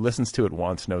 like listens to it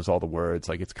once, knows all the words.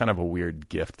 Like it's kind of a weird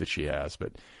gift that she has,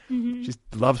 but she just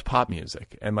loves pop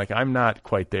music. And like I'm not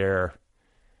quite there.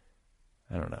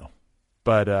 I don't know.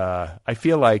 But I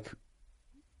feel like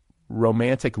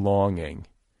romantic longing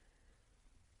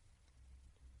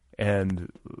and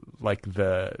like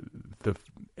the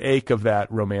ache of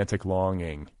that romantic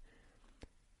longing,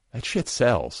 that shit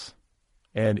sells,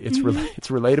 and it's it's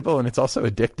relatable, and it's also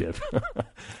addictive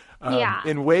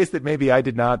in ways that maybe I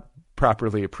did not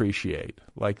properly appreciate.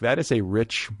 Like that is a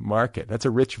rich market. That's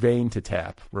a rich vein to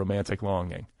tap, romantic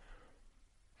longing.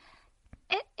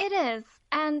 It is,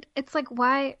 and it's like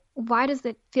why does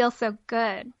it feel so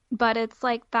good? But it's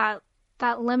like that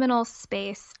liminal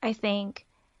space, I think,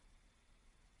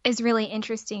 is really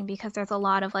interesting because there's a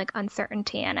lot of like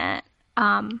uncertainty in it.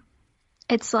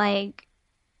 It's like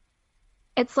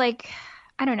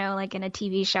I don't know, like in a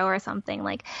TV show or something,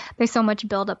 like there's so much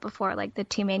buildup before like the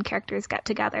two main characters get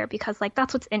together, because like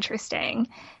that's what's interesting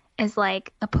is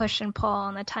like the push and pull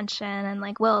and the tension and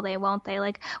like will they, won't they,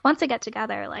 like once they get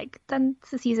together, like then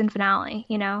it's the season finale,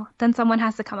 you know, then someone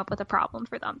has to come up with a problem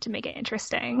for them to make it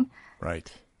interesting.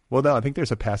 Right. Well, no, I think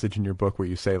there's a passage in your book where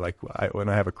you say, like, when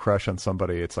I have a crush on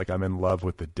somebody, it's like I'm in love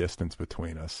with the distance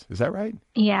between us. Is that right?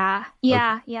 Yeah.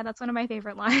 Yeah. Okay. Yeah. That's one of my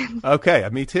favorite lines. Okay.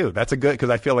 Me too. That's a good, because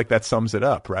I feel like that sums it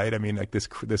up, right? I mean, like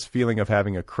this feeling of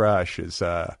having a crush is,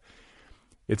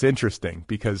 it's interesting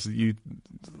because you,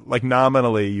 like,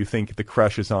 nominally you think the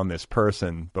crush is on this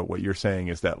person, but what you're saying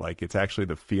is that, like, it's actually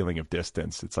the feeling of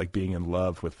distance. It's like being in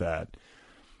love with that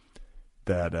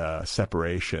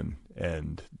separation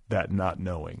and that not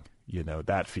knowing,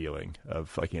 that feeling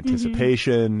of, like,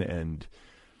 anticipation and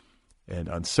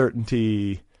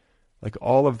uncertainty, like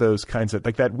all of those kinds of,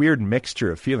 like, that weird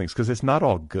mixture of feelings, because it's not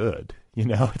all good, it's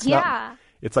not,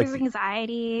 it's like there's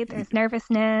anxiety, there's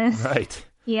nervousness. Right.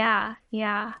 Yeah.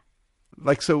 Yeah.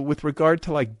 Like, so with regard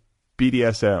to, like,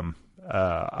 BDSM,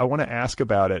 I want to ask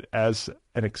about it as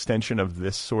an extension of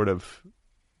this sort of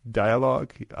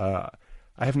dialogue.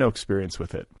 I have no experience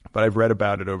with it, but I've read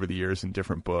about it over the years in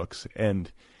different books,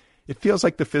 and it feels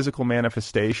like the physical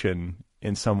manifestation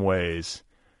in some ways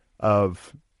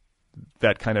of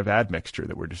that kind of admixture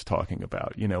that we're just talking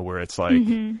about, where it's like,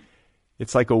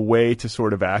 it's like a way to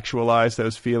sort of actualize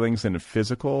those feelings in a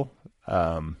physical,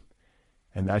 and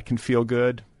that can feel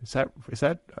good. Is that?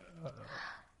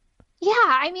 Yeah,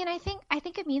 I mean, I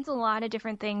think it means a lot of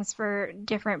different things for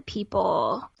different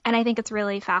people. And I think it's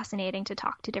really fascinating to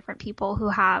talk to different people who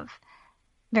have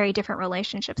very different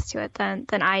relationships to it than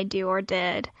I do or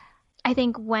did. I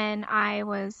think when I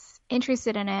was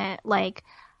interested in it, like,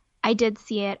 I did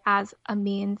see it as a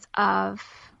means of,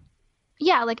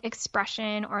 like,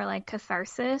 expression or, like,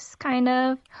 catharsis kind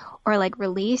of, or, like,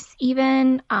 release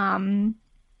even. And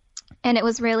it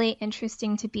was really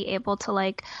interesting to be able to,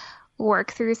 like,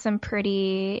 work through some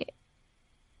pretty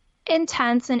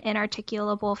intense and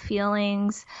inarticulable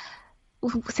feelings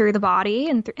through the body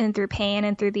and through pain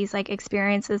and through these, like,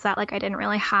 experiences that, like, I didn't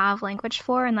really have language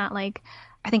for, and that, like,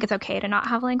 I think it's okay to not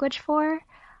have language for.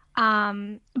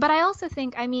 But I also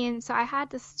think, I mean, so I had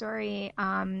this story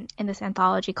in this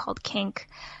anthology called Kink,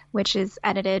 which is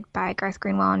edited by Garth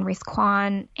Greenwell and Reese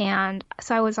Kwan. And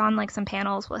so I was on, like, some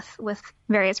panels with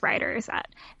various writers at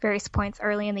various points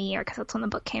early in the year, because that's when the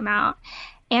book came out.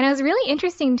 And it was really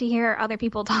interesting to hear other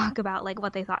people talk about, like,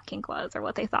 what they thought kink was, or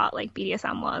what they thought, like,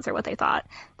 BDSM was, or what they thought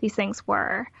these things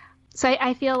were. So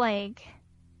I feel like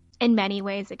in many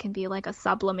ways it can be like a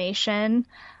sublimation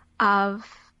of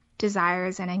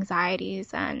desires and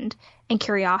anxieties and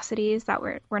curiosities that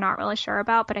we're not really sure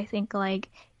about. But I think, like,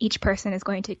 each person is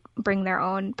going to bring their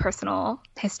own personal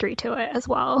history to it as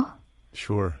well.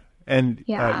 Sure. And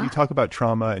you talk about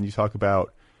trauma, and you talk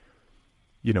about,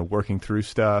 working through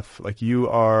stuff. Like, you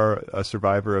are a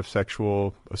survivor of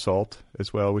sexual assault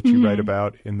as well, which you write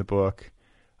about in the book.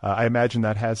 I imagine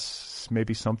that has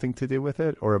maybe something to do with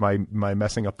it, or am I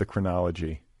messing up the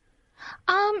chronology?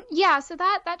 Yeah, so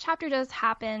that chapter does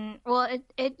happen. Well,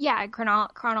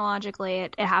 chronologically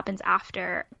it happens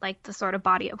after, like, the sort of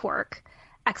body of work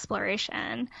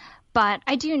exploration. But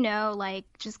I do know, like,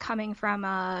 just coming from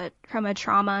a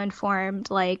trauma-informed,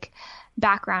 like,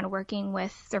 background working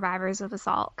with survivors of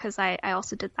assault, because I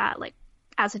also did that, like,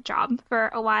 as a job for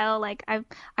a while. Like,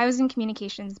 I was in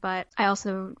communications, but I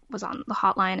also was on the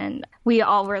hotline, and we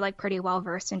all were, like, pretty well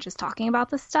versed in just talking about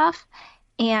this stuff.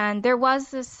 And there was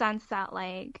this sense that,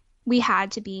 like, we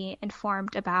had to be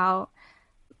informed about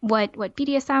what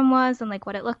BDSM was, and, like,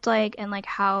 what it looked like, and, like,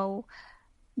 how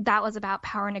that was about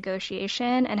power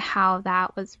negotiation, and how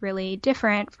that was really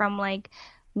different from, like,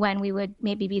 when we would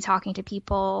maybe be talking to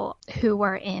people who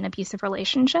were in abusive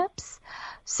relationships.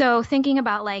 So thinking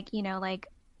about, like, like,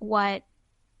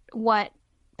 what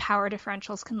power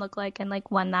differentials can look like, and, like,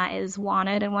 when that is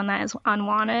wanted and when that is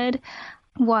unwanted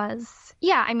was,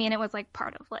 I mean, it was, like,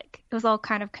 part of, like, it was all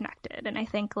kind of connected. And I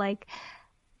think, like,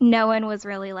 no one was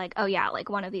really like, oh yeah, like,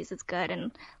 one of these is good,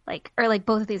 and, like, or, like,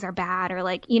 both of these are bad, or,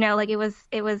 like, like, it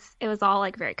was all,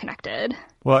 like, very connected.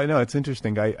 Well, I know it's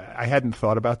interesting. I hadn't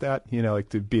thought about that, like,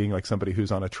 to being, like, somebody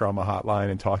who's on a trauma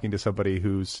hotline and talking to somebody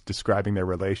who's describing their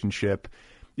relationship.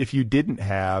 If you didn't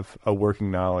have a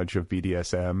working knowledge of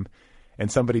BDSM,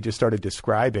 and somebody just started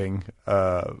describing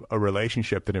a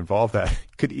relationship that involved that,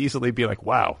 could easily be like,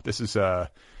 wow, this is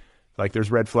like,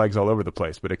 there's red flags all over the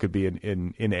place, but it could be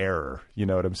in error. You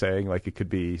know what I'm saying? Like, it could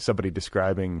be somebody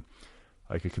describing,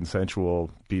 like, a consensual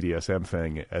BDSM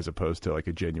thing as opposed to, like,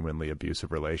 a genuinely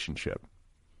abusive relationship.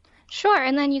 Sure.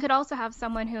 And then you could also have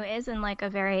someone who is in, like, a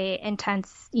very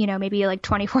intense, maybe, like,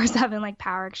 24/7, like,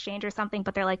 power exchange or something,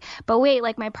 but they're like, but wait,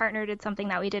 like, my partner did something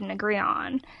that we didn't agree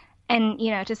on. And,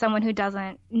 to someone who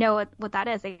doesn't know what that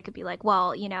is, it could be like,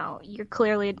 well, you're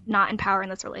clearly not in power in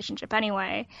this relationship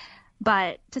anyway.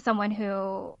 But to someone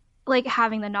who like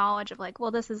having the knowledge of like,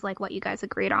 well, this is like what you guys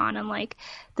agreed on, and like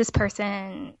this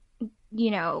person,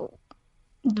 you know,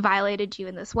 violated you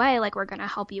in this way, like we're going to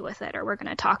help you with it, or we're going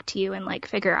to talk to you and like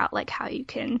figure out like how you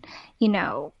can, you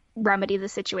know, remedy the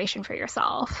situation for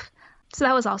yourself. So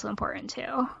that was also important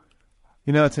too.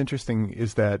 You know, it's interesting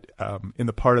is that in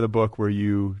the part of the book where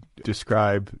you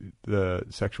describe the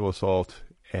sexual assault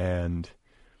and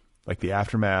like the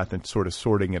aftermath and sort of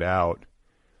sorting it out,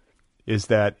 is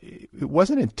that it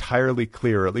wasn't entirely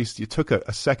clear, or at least it took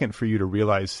a second for you to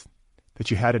realize that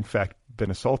you had in fact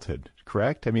been assaulted,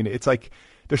 correct? I mean, it's like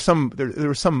there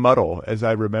was some muddle, as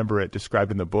I remember it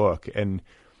described in the book. And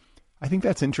I think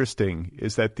that's interesting,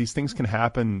 is that these things can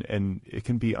happen and it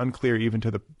can be unclear even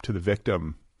to the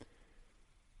victim,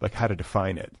 like how to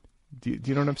define it. Do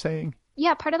you know what I'm saying?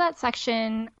 Yeah, part of that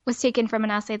section was taken from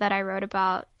an essay that I wrote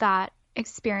about that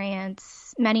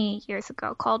experience many years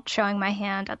ago called Showing My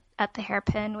Hand at the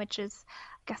Hairpin, which is,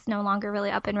 I guess, no longer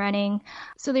really up and running.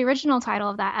 So the original title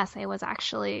of that essay was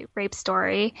actually Rape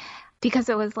Story, because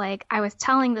it was like I was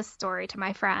telling this story to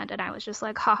my friend and I was just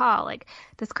like, haha, like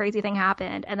this crazy thing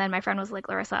happened. And then my friend was like,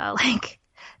 Larissa, like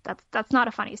that's not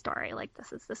a funny story. Like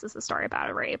this is a story about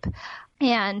a rape.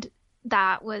 And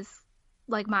that was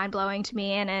like mind blowing to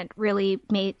me. And it really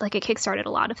made, like, it kickstarted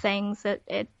a lot of things.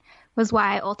 It was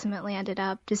why I ultimately ended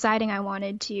up deciding I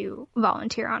wanted to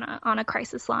volunteer on a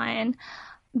crisis line.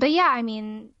 But yeah, I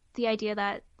mean, the idea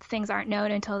that things aren't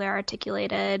known until they're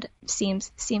articulated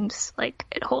seems like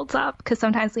it holds up, because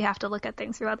sometimes we have to look at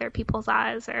things through other people's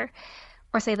eyes or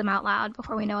say them out loud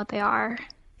before we know what they are.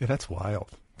 Yeah, that's wild.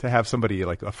 To have somebody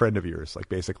like a friend of yours, like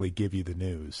basically give you the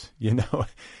news, you know,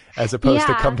 as opposed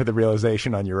to come to the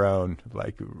realization on your own,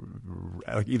 like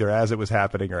either as it was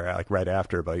happening or like right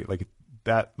after, but like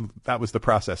that was the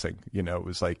processing, you know. It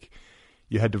was like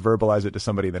you had to verbalize it to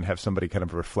somebody, then have somebody kind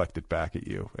of reflect it back at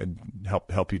you and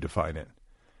help you define it.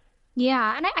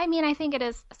 Yeah. And I mean, I think it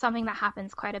is something that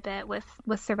happens quite a bit with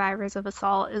survivors of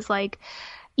assault, is like,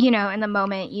 you know, in the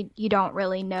moment you don't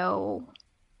really know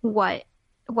what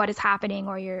is happening,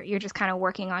 or you're just kind of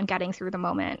working on getting through the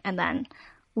moment, and then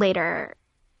later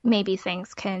maybe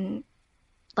things can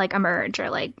like emerge, or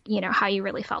like, you know, how you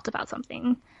really felt about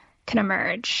something can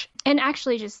emerge. And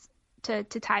actually, just to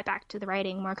tie back to the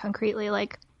writing more concretely,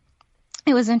 like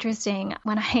it was interesting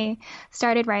when I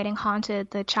started writing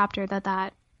Haunted, the chapter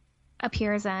that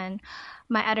appears in,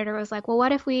 my editor was like, well,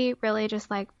 what if we really just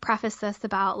like preface this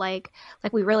about like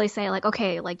we really say like,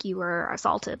 okay, like you were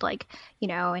assaulted, like, you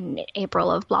know, in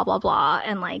April of blah, blah, blah.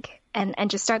 And like, and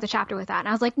just start the chapter with that. And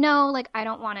I was like, no, like, I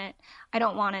don't want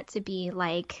it to be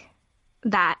like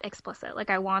that explicit. Like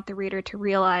I want the reader to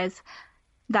realize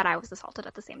that I was assaulted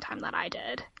at the same time that I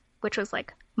did, which was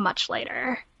like much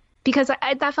later, because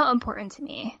that felt important to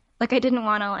me. Like I didn't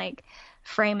want to like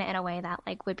frame it in a way that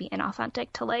like would be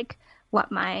inauthentic to like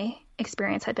what my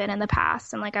experience had been in the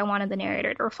past. And like I wanted the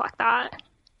narrator to reflect that.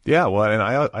 Yeah, well, and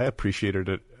I appreciated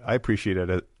it. I appreciated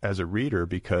it as a reader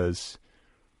because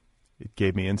it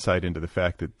gave me insight into the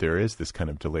fact that there is this kind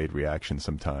of delayed reaction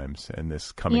sometimes, and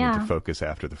this coming into focus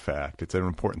after the fact. It's an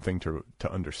important thing to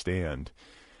understand,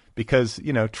 because,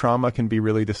 you know, trauma can be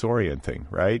really disorienting,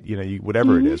 right? You know,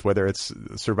 whatever it is, whether it's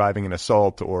surviving an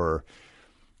assault or,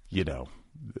 you know,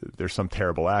 there's some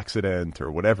terrible accident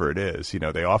or whatever it is, you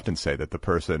know, they often say that the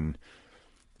person,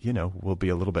 you know, will be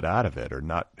a little bit out of it or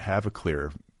not have a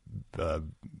clear,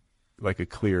 like a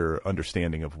clear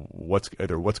understanding of what's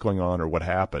going on or what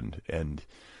happened. And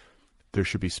there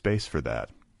should be space for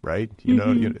that, right? You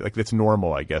know, like it's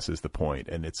normal, I guess, is the point.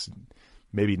 And it's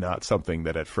maybe not something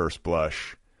that at first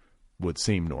blush would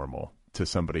seem normal to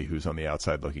somebody who's on the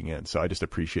outside looking in. So I just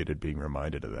appreciated being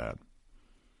reminded of that.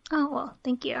 Oh, well,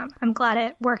 thank you. I'm glad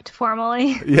it worked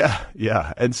formally.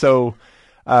 Yeah. And so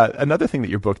another thing that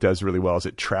your book does really well is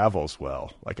it travels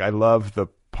well. Like I love the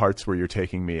parts where you're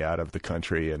taking me out of the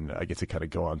country and I get to kind of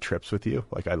go on trips with you.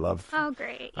 Like I love. Oh,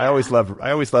 great. Yeah. I always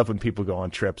love when people go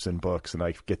on trips in books and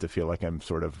I get to feel like I'm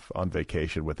sort of on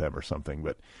vacation with them or something.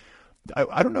 But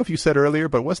I don't know if you said earlier,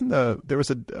 but there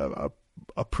was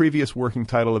a previous working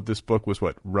title of this book was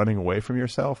what? Running Away from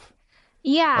Yourself?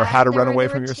 Yeah. Or How to Run Away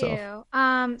from Yourself?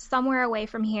 Two. Somewhere Away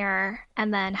from Here,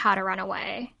 and then How to Run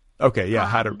Away. Okay, yeah,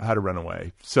 how to run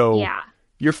away. So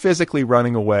you're physically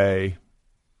running away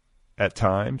at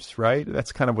times, right?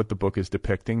 That's kind of what the book is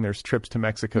depicting. There's trips to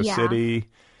Mexico City.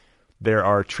 There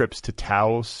are trips to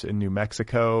Taos in New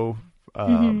Mexico,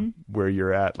 where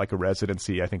you're at like a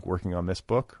residency, I think, working on this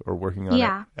book or working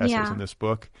on essays in this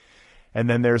book. And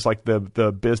then there's like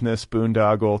the business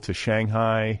boondoggle to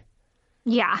Shanghai.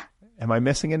 Yeah. Am I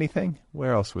missing anything?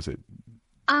 Where else was it?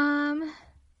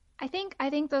 I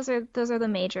think those are the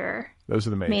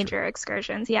major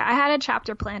excursions. Yeah, I had a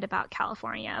chapter planned about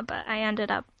California, but I ended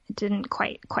up it didn't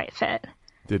quite fit.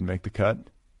 Didn't make the cut?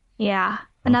 Yeah.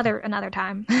 Okay. Another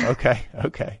time.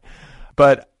 Okay.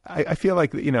 But I feel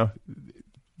like,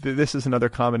 this is another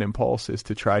common impulse, is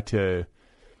to try to,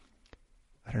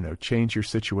 I don't know, change your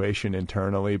situation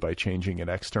internally by changing it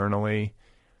externally.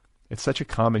 It's such a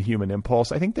common human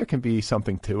impulse. I think there can be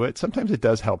something to it. Sometimes it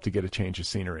does help to get a change of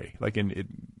scenery, like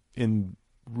in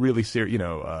really serious,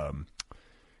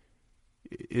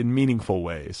 in meaningful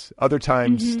ways. Other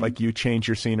times, like you change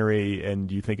your scenery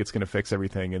and you think it's going to fix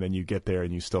everything, and then you get there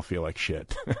and you still feel like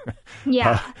shit.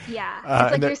 Yeah.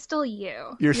 It's like you're still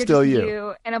you. You're still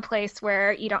you in a place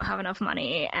where you don't have enough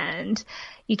money and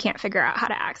you can't figure out how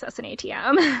to access an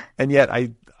ATM. And yet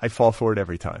I fall for it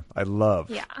every time. I love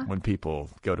when people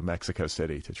go to Mexico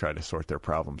City to try to sort their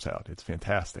problems out. It's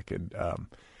fantastic. And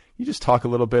you just talk a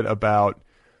little bit about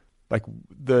like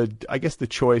the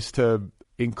choice to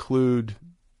include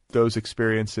those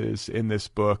experiences in this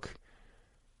book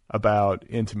about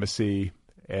intimacy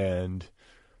and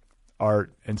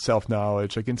art and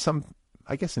self-knowledge. Like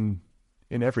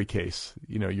in every case,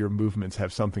 your movements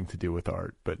have something to do with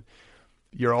art, but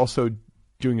you're also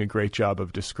doing a great job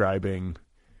of describing,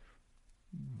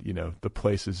 the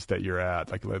places that you're at.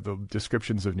 Like the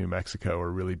descriptions of New Mexico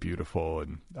are really beautiful,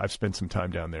 and I've spent some time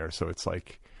down there, so it's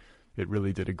like it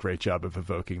really did a great job of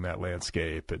evoking that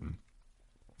landscape. And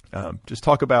just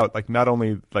talk about like not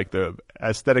only like the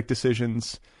aesthetic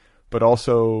decisions, but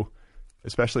also,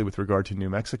 especially with regard to New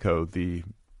Mexico, the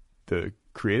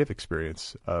creative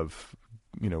experience of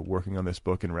working on this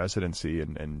book in residency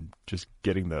and just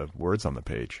getting the words on the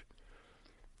page.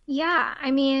 Yeah,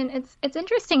 I mean, it's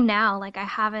interesting now. Like I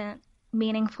haven't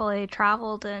meaningfully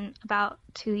traveled in about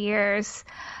 2 years.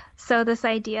 So this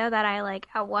idea that I like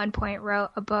at one point wrote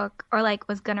a book or like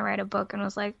was going to write a book and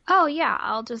was like, oh yeah,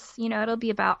 I'll just, it'll be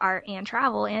about art and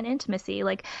travel and intimacy,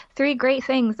 like 3 great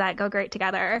things that go great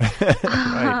together.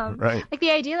 Right. Like the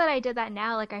idea that I did that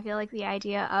now, like I feel like the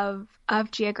idea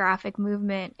of geographic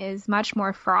movement is much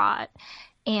more fraught.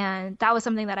 And that was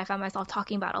something that I found myself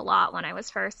talking about a lot when I was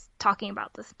first talking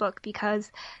about this book,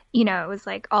 because, it was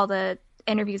like all the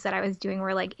interviews that I was doing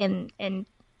were like in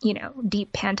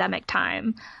deep pandemic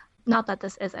time. Not that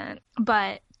this isn't,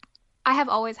 but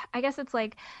I guess it's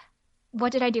like,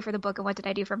 what did I do for the book and what did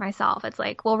I do for myself? It's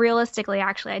like, well, realistically,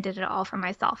 actually, I did it all for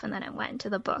myself and then it went into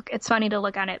the book. It's funny to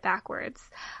look at it backwards,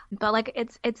 but like,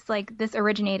 it's like this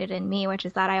originated in me, which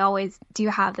is that I always do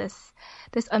have this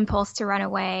impulse to run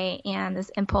away and this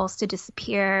impulse to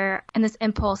disappear and this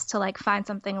impulse to like find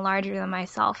something larger than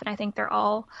myself. And I think they're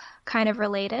all kind of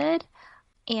related.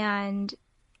 And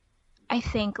I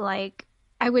think like,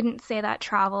 I wouldn't say that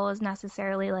travel is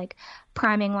necessarily like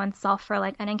priming oneself for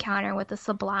like an encounter with the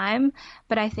sublime,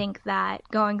 but I think that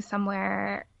going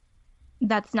somewhere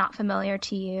that's not familiar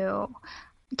to you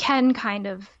can kind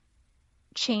of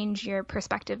change your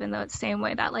perspective in the same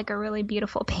way that like a really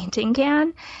beautiful painting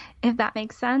can, if that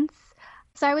makes sense.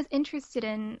 So I was interested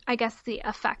in, I guess, the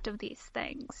effect of these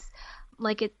things.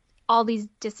 Like all these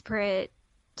disparate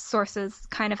sources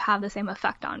kind of have the same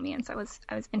effect on me, and so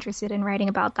I was interested in writing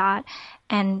about that.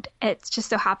 And it's just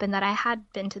so happened that I had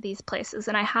been to these places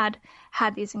and I had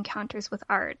these encounters with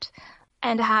art,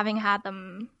 and having had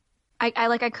them,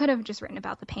 I could have just written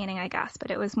about the painting, I guess,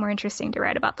 but it was more interesting to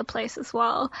write about the place as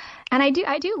well. And I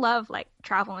do love like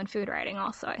travel and food writing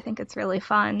also. I think it's really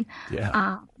fun.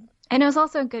 Yeah. And it was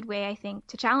also a good way, I think,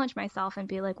 to challenge myself and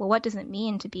be like, well, what does it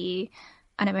mean to be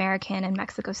an American in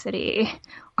Mexico City,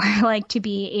 or like to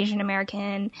be Asian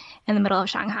American in the middle of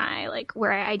Shanghai, like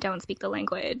where I don't speak the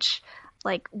language?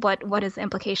 Like what is the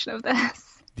implication of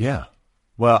this? Yeah.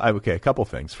 Well, a couple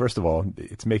things. First of all,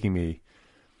 it's making me,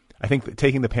 I think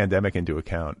taking the pandemic into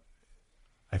account,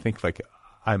 I think like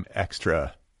I'm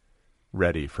extra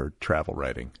ready for travel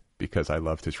writing because I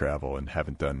love to travel and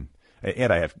haven't done,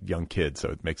 and I have young kids, so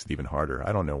it makes it even harder.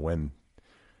 I don't know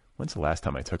when's the last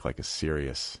time I took like a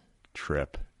serious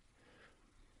trip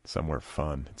somewhere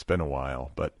fun. It's been a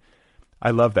while, but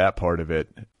I love that part of it.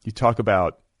 You talk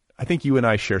about, I think you and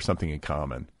I share something in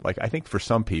common. Like I think for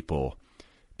some people,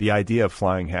 the idea of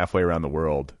flying halfway around the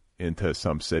world into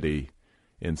some city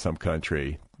in some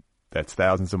country that's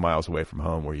thousands of miles away from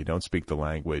home, where you don't speak the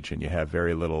language and you have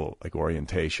very little like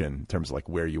orientation in terms of like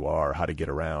where you are, how to get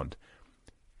around.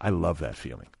 I love that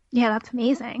feeling. Yeah, that's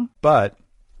amazing. But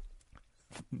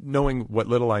knowing what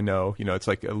little I know, it's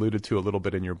like alluded to a little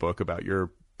bit in your book about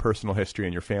your personal history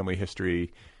and your family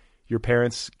history. Your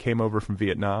parents came over from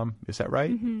Vietnam. Is that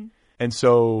right? Mm-hmm. And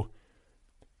so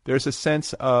there's a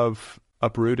sense of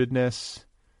uprootedness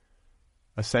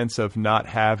a sense of not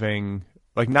having,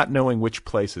 like not knowing which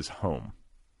place is home.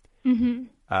 Mm-hmm.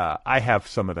 I have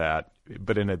some of that,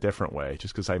 but in a different way,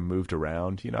 just because I moved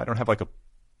around. I don't have like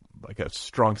a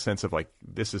strong sense of like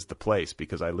this is the place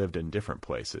because I lived in different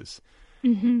places.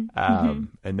 Mm-hmm.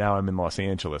 And now I'm in Los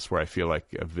Angeles where I feel like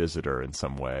a visitor in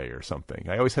some way or something.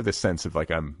 I always have this sense of like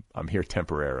I'm here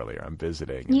temporarily or I'm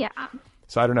visiting. Yeah.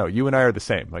 So I don't know. You and I are the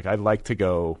same. Like I like to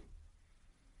go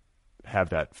have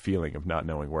that feeling of not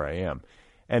knowing where I am.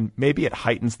 And maybe it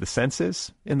heightens the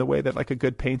senses in the way that like a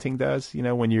good painting does.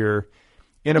 When you're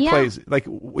in a place, like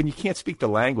when you can't speak the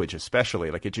language,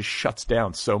 especially, like it just shuts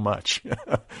down so much,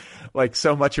 like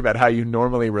so much about how you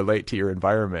normally relate to your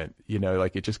environment,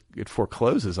 like it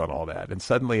forecloses on all that. And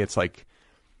suddenly it's like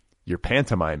you're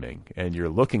pantomiming and you're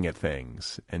looking at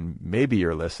things and maybe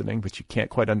you're listening, but you can't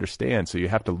quite understand. So you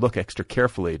have to look extra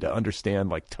carefully to understand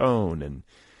like tone and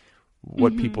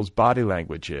what people's body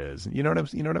language is. You know what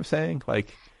I'm saying?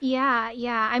 Like, yeah.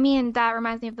 I mean, that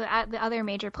reminds me of the other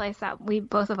major place that we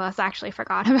both of us actually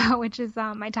forgot about, which is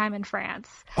my time in France.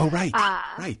 Oh, right,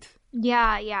 right.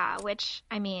 Yeah. Which,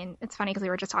 I mean, it's funny because we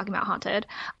were just talking about Haunted,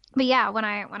 but yeah, when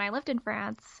I lived in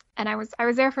France, and I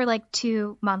was there for like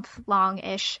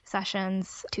 2-month-long-ish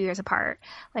sessions, 2 years apart.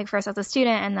 Like first as a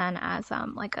student, and then as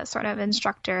like a sort of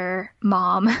instructor,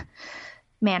 mom.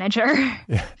 Manager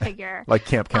figure, like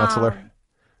camp counselor.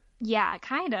 Yeah,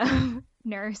 kind of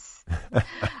nurse,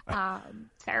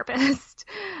 therapist.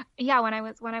 Yeah, when I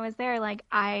was there, like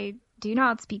I do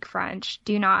not speak French,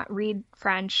 do not read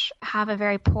French, have a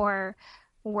very poor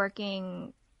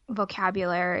working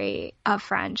vocabulary of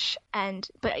French,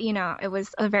 but it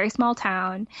was a very small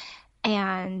town,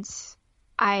 and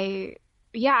I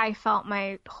felt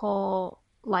my whole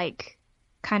like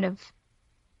kind of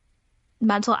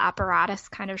mental apparatus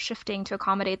kind of shifting to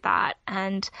accommodate that,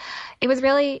 and it was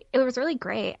really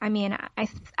great. I mean,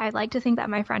 I like to think that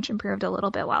my French improved a little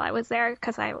bit while I was there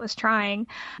because I was trying,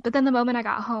 but then the moment I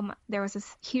got home, there was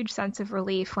this huge sense of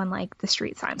relief when like the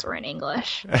street signs were in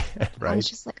English. Right. I was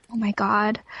just like, oh my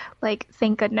god, like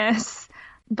thank goodness.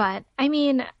 But I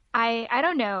mean, I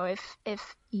don't know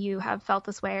if you have felt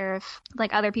this way or if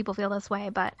like other people feel this way,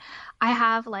 but I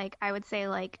have like, I would say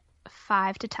like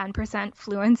 5 to 10%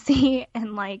 fluency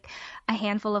in like a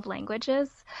handful of languages.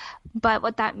 But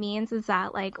what that means is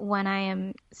that like when I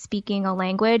am speaking a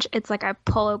language, it's like I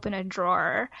pull open a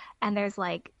drawer and there's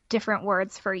like different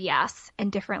words for yes in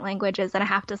different languages, and I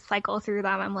have to cycle through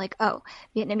them. I'm like, oh,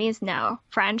 Vietnamese, no.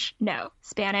 French, no.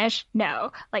 Spanish,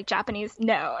 no. Like Japanese,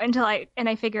 no. Until I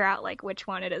figure out like which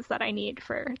one it is that I need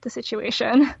for the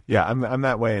situation. Yeah, I'm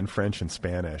that way in French and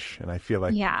Spanish, and I feel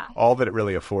like all that it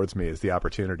really affords me is the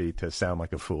opportunity to sound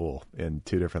like a fool in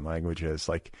 2 different languages.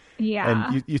 Like, yeah.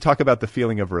 And you talk about the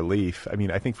feeling of relief. I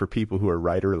mean, I think for people who are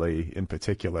writerly in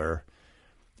particular,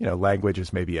 language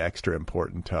is maybe extra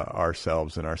important to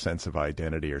ourselves and our sense of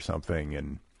identity or something.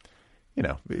 And,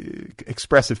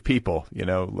 expressive people,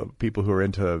 people who are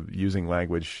into using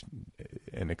language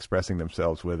and expressing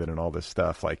themselves with it and all this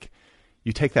stuff, like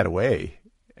you take that away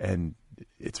and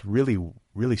it's really,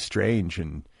 really strange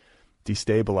and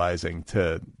destabilizing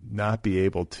to not be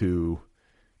able to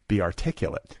be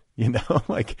articulate,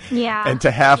 like, and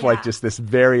to have like just this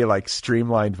very like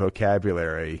streamlined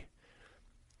vocabulary,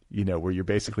 where you're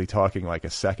basically talking like a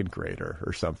second grader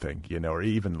or something, or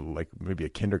even like maybe a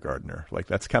kindergartner. Like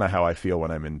that's kind of how I feel when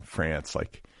I'm in France.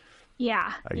 Like,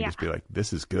 I can just be like,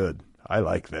 this is good. I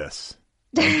like this.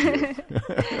 Thank you.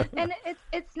 And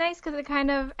it's nice because it kind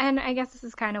of, and I guess this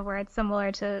is kind of where it's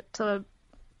similar to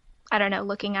I don't know,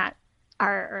 looking at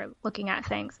art or looking at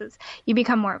things, is you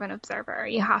become more of an observer.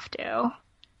 You have to.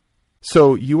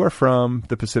 So you are from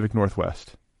the Pacific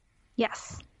Northwest?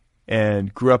 Yes.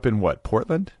 And grew up in what,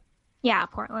 Portland? Yeah,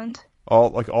 Portland.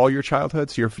 All your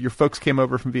childhood? So your folks came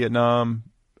over from Vietnam?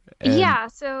 Yeah,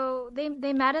 so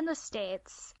they met in the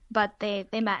States, but they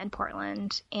met in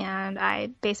Portland, and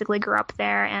I basically grew up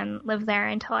there and lived there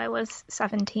until I was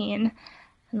 17,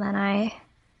 and then I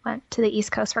went to the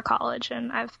East Coast for college,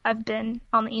 and I've been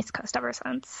on the East Coast ever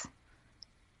since.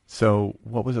 So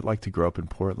what was it like to grow up in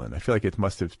Portland? I feel like it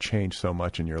must have changed so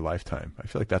much in your lifetime. I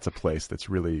feel like that's a place that's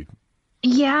really...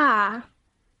 Yeah.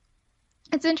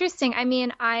 It's interesting. I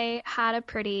mean, I had a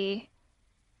pretty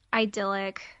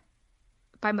idyllic,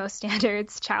 by most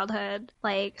standards, childhood.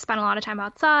 Like, spent a lot of time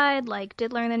outside, like,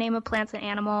 did learn the name of plants and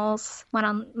animals, went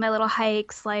on my little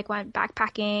hikes, like, went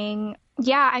backpacking.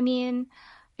 Yeah, I mean,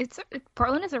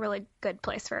 Portland is a really good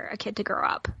place for a kid to grow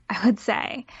up, I would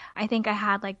say. I think I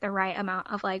had, like, the right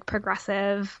amount of, like,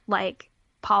 progressive, like,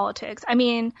 politics. I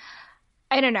mean,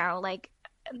 I don't know, like,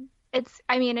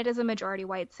 I mean, it is a majority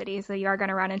white city, so you are going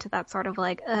to run into that sort of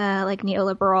like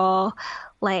neoliberal,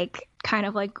 like kind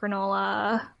of like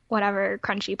granola, whatever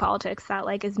crunchy politics that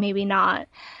like is maybe not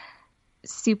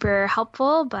super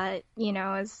helpful, but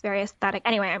is very aesthetic.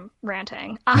 Anyway, I'm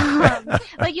ranting.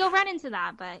 Like you'll run into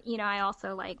that, but I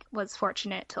also like was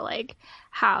fortunate to like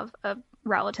have a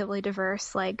relatively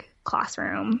diverse like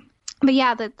classroom. But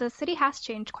yeah, the city has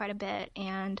changed quite a bit,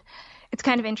 and it's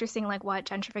kind of interesting like what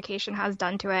gentrification has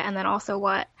done to it, and then also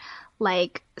what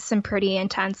like some pretty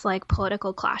intense like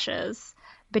political clashes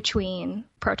between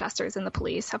protesters and the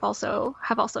police have also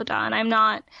done. I'm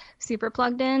not super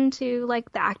plugged into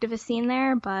like the activist scene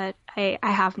there, but I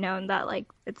have known that like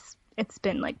it's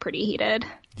been like pretty heated.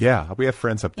 Yeah, we have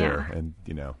friends up there, and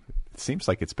it seems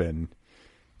like it's been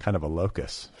kind of a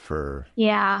locus for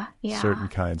certain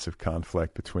kinds of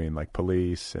conflict between like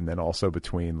police, and then also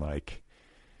between like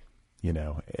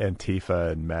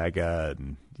Antifa and MAGA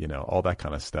and all that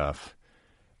kind of stuff.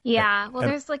 Yeah, well,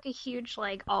 there's like a huge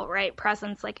like alt-right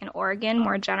presence like in Oregon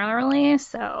more generally,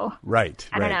 so right.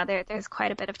 I don't know. There's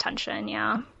quite a bit of tension,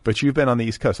 yeah. But you've been on the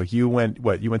East Coast, like you went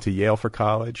to Yale for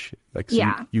college, like so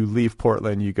yeah. You leave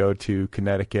Portland, you go to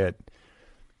Connecticut,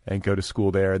 and go to school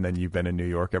there, and then you've been in New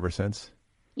York ever since.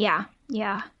 Yeah.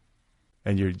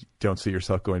 And you don't see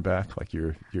yourself going back, like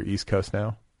you're East Coast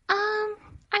now?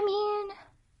 I mean,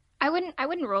 I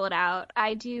wouldn't rule it out.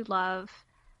 I do love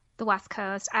the West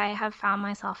Coast. I have found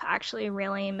myself actually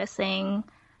really missing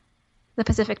the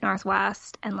Pacific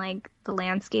Northwest and like the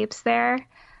landscapes there.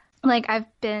 Like I've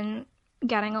been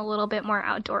getting a little bit more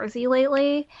outdoorsy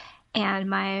lately, and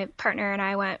my partner and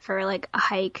I went for like a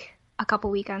hike a couple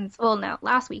weekends. Well, no,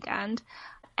 last weekend.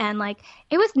 And like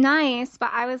it was nice, but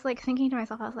I was like thinking to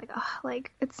myself, I was like, oh,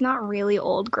 like it's not really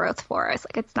old growth forest.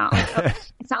 Like it's not like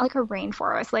it's not like a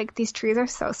rainforest. Like these trees are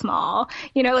so small.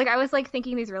 Like I was like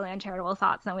thinking these really uncharitable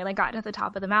thoughts, and then we like got to the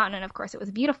top of the mountain, and of course it was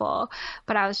beautiful,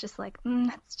 but I was just like,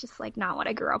 that's just like not what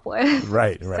I grew up with.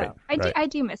 Right. So I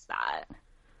do miss that.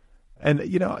 And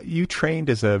you trained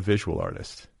as a visual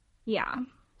artist. Yeah.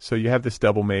 So you have this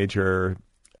double major.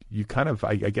 You kind of,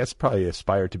 I guess, probably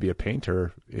aspired to be a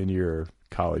painter in your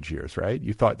college years, right?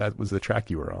 You thought that was the track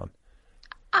you were on.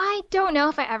 I don't know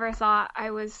if I ever thought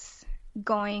I was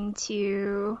going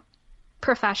to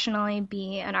professionally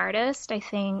be an artist. I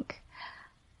think,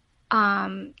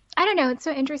 I don't know. It's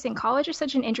so interesting. College is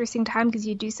such an interesting time because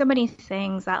you do so many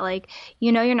things that like,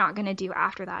 you're not going to do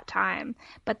after that time,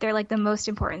 but they're like the most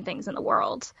important things in the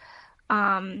world.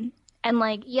 And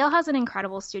like Yale has an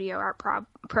incredible studio art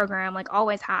program, like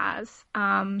always has.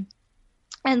 And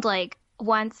like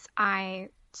once I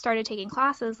started taking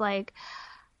classes, like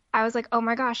I was like, oh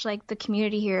my gosh, like the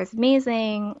community here is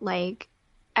amazing. Like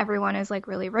everyone is like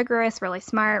really rigorous, really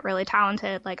smart, really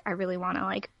talented. Like I really want to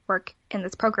like work in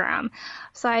this program.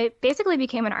 So I basically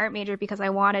became an art major because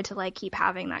I wanted to like keep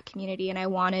having that community, and I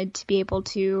wanted to be able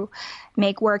to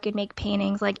make work and make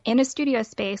paintings like in a studio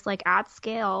space, like at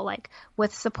scale, like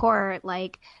with support,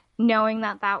 like knowing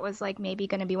that that was like maybe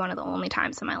going to be one of the only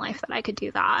times in my life that I could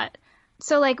do that.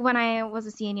 So like when I was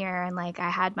a senior and like I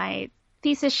had my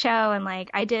thesis show, and like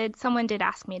someone did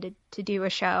ask me to do a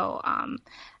show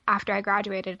after I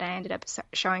graduated, and I ended up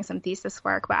showing some thesis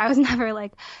work, but I was never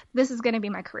like, this is going to be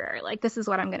my career. Like this is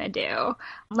what I'm going to do.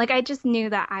 Like I just knew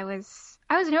that I was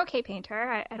an okay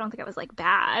painter. I don't think I was like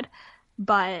bad,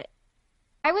 but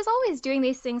I was always doing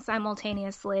these things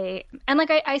simultaneously. And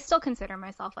like I still consider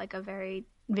myself like a very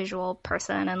visual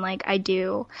person, and like I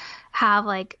do have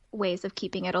like ways of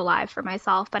keeping it alive for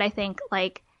myself, but I think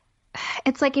like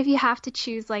it's like if you have to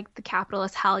choose like the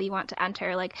capitalist hell you want to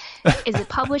enter, like is it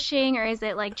publishing or is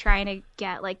it like trying to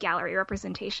get like gallery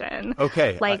representation?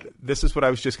 Okay, like this is what I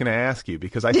was just going to ask you,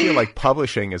 because I feel like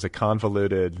publishing is a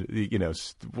convoluted,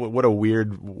 what a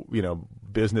weird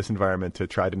business environment to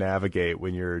try to navigate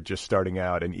when you're just starting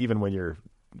out, and even when you're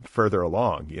further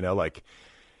along, like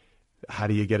how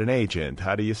do you get an agent?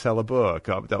 How do you sell a book?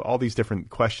 All these different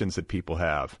questions that people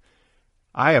have.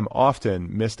 I am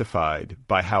often mystified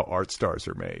by how art stars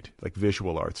are made, like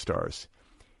visual art stars.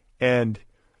 And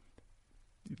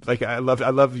like I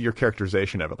love your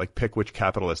characterization of it, like pick which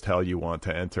capitalist hell you want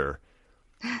to enter.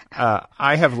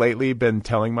 I have lately been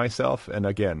telling myself, and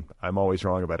again, I'm always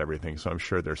wrong about everything, so I'm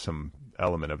sure there's some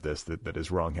element of this that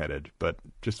is wrongheaded, but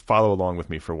just follow along with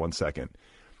me for 1 second.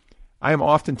 I am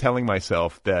often telling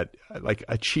myself that like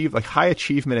high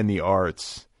achievement in the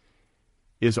arts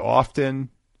is often,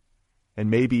 and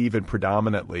maybe even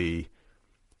predominantly,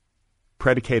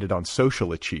 predicated on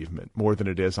social achievement more than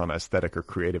it is on aesthetic or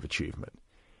creative achievement.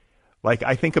 Like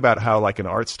I think about how like an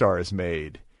art star is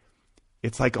made.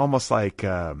 It's like almost like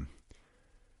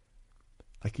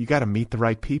like you got to meet the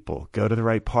right people, go to the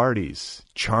right parties,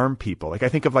 charm people. Like I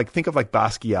think of like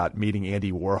Basquiat meeting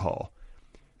Andy Warhol,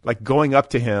 like going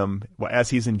up to him as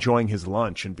he's enjoying his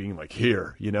lunch and being like,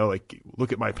 here, you know, like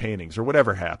look at my paintings or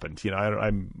whatever happened. You know,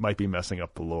 I might be messing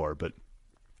up the lore, but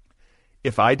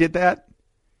if I did that,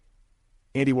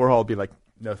 Andy Warhol would be like,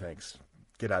 no thanks,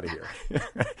 get out of here.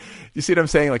 You see what I'm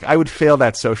saying? Like I would fail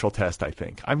that social test. I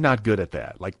think I'm not good at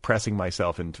that, like pressing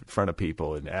myself in front of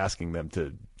people and asking them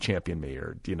to champion me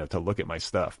or, you know, to look at my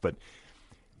stuff. But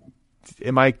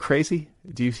am I crazy?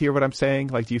 Do you hear what I'm saying?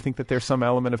 Like, do you think that there's some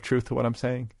element of truth to what I'm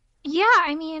saying? Yeah,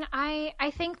 I mean,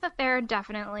 I think that there are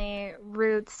definitely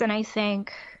roots, and I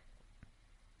think,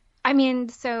 I mean,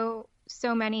 so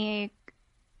many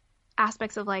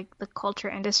aspects of like the culture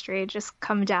industry just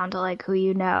come down to like who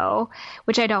you know,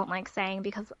 which I don't like saying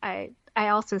because I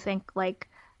also think like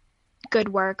good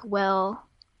work will,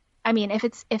 I mean,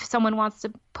 if someone wants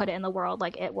to put it in the world,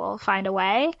 like it will find a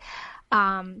way.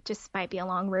 Just might be a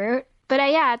long route. But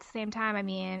yeah, at the same time, I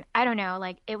mean, I don't know,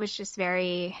 like it was just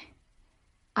very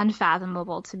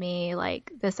unfathomable to me,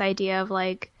 like this idea of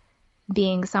like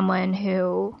being someone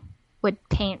who would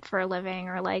paint for a living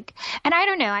or like, and I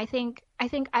don't know, I think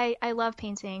I love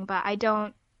painting, but I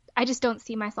just don't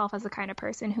see myself as the kind of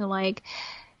person who like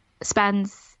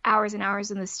spends hours and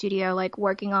hours in the studio like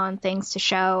working on things to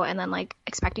show and then like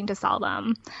expecting to sell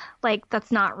them. Like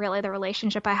that's not really the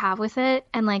relationship I have with it.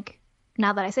 And like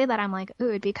now that I say that, I'm like, ooh,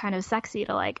 it'd be kind of sexy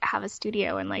to like have a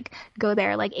studio and like go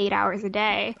there like 8 hours a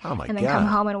day Oh my and then God. come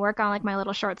home and work on like my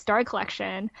little short story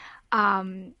collection.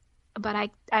 But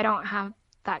I don't have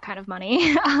that kind of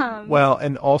money. Well,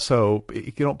 and also,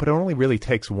 you know, but it only really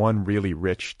takes one really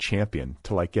rich champion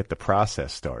to like get the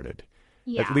process started.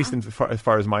 Yeah. At least as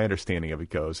far as my understanding of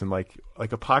it goes. And like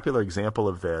a popular example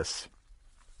of this,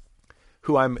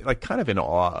 who I'm like kind of in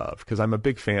awe of because I'm a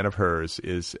big fan of hers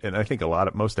is, and I think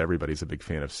most everybody's a big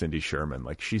fan of Cindy Sherman.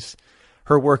 Like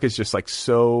her work is just like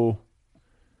so,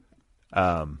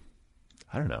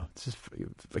 I don't know. It's just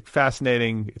like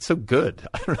fascinating. It's so good.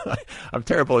 I don't know. I'm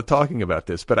terrible at talking about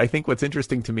this, but I think what's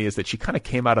interesting to me is that she kind of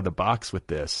came out of the box with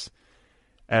this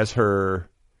as her,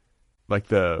 like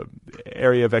the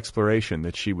area of exploration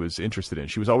that she was interested in.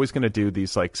 She was always going to do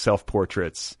these like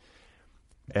self-portraits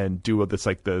and do this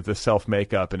like the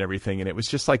self-makeup and everything. And it was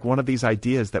just like one of these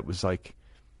ideas that was like,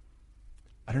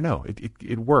 I don't know,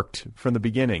 it worked from the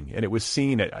beginning, and it was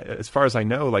seen, as far as I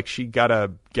know, like she got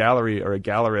a gallery or a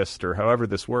gallerist or however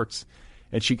this works,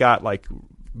 and she got like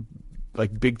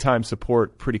big time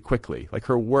support pretty quickly. Like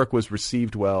her work was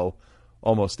received well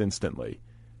almost instantly.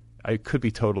 I could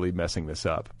be totally messing this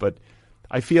up, but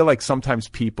I feel like sometimes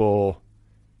people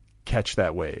catch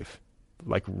that wave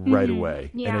like right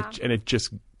away, yeah. and it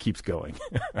just keeps going.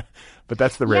 But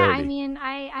that's the rarity. Yeah, I mean,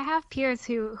 I have peers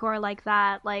who are like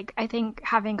that. Like, I think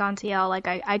having gone to Yale, like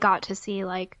I got to see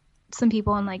like some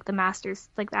people in like the master's,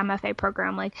 like the MFA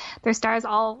program, like their stars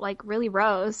all like really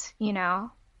rose, you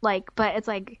know, like, but it's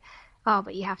like, oh,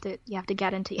 but you have to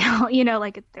get into Yale, you know,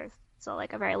 like there's still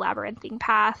like a very labyrinthine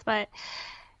path. But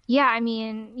yeah, I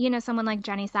mean, you know, someone like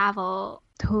Jenny Saville,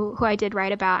 who I did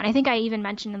write about, and I think I even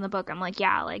mentioned in the book, I'm like,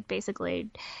 yeah, like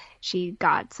basically she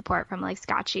got support from like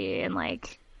Scotchy and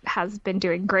like has been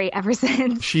doing great ever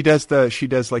since. She does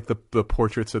like the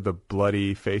portraits of the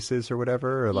bloody faces or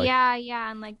whatever, or like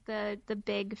yeah, and like the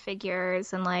big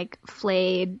figures and like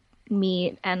flayed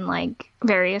meat and like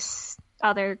various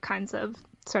other kinds of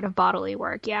sort of bodily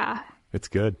work. Yeah, it's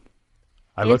good.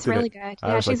 It's really good.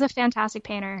 Yeah, she's a fantastic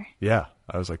painter. Yeah,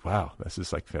 I was like, wow, this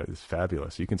is like it's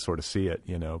fabulous. You can sort of see it,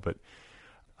 you know. But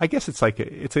I guess it's like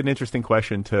it's an interesting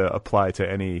question to apply to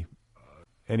any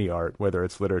art, whether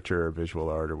it's literature or visual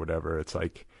art or whatever. It's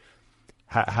like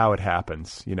how it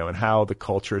happens, you know, and how the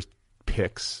culture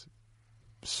picks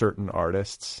certain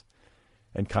artists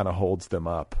and kind of holds them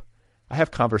up. I have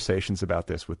conversations about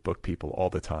this with book people all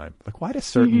the time. Like, why do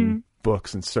certain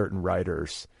books and certain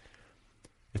writers,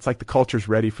 it's like the culture's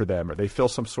ready for them, or they fill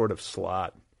some sort of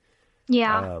slot.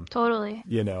 Yeah, totally.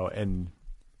 You know, and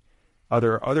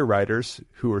other writers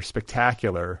who are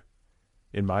spectacular,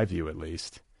 in my view at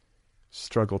least,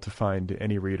 struggle to find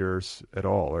any readers at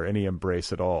all or any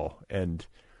embrace at all. And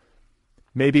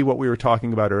maybe what we were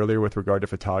talking about earlier with regard to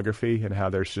photography and how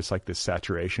there's just like this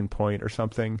saturation point or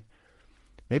something,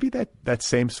 maybe that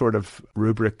same sort of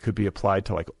rubric could be applied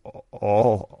to like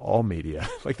all media.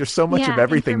 Like there's so much of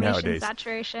everything nowadays.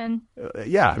 Saturation.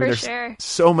 Yeah, I mean, there's sure.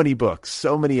 So many books,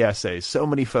 so many essays, so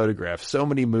many photographs, so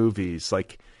many movies.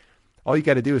 Like all you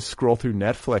got to do is scroll through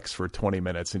Netflix for 20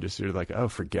 minutes and just you're like, oh,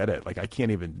 forget it. Like I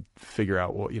can't even figure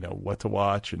out what to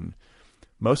watch. And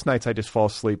most nights I just fall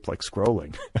asleep like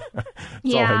scrolling. That's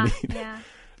all I need. Yeah.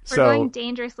 We're going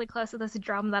dangerously close to this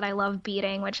drum that I love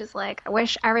beating, which is like, I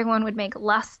wish everyone would make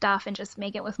less stuff and just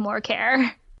make it with more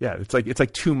care. Yeah, it's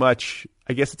like too much.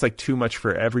 I guess it's like too much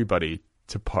for everybody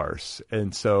to parse.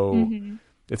 And so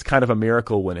it's kind of a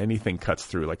miracle when anything cuts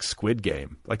through, like Squid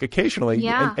Game. Like occasionally,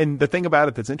 Yeah. and the thing about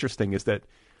it that's interesting is that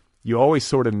you always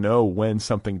sort of know when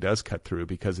something does cut through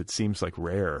because it seems like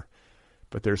rare.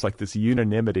 But there's like this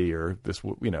unanimity or this,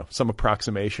 some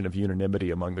approximation of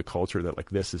unanimity among the culture that like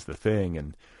this is the thing.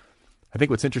 And I think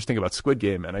what's interesting about Squid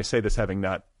Game, and I say this having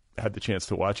not had the chance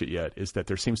to watch it yet, is that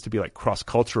there seems to be like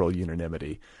cross-cultural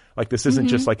unanimity. Like this isn't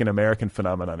just like an American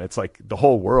phenomenon. It's like the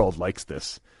whole world likes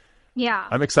this. Yeah.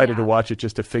 I'm excited to watch it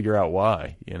just to figure out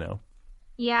why,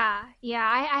 Yeah.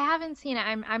 I haven't seen it.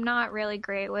 I'm not really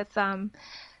great with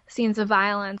scenes of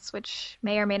violence, which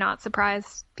may or may not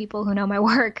surprise people who know my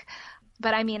work.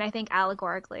 But I mean, I think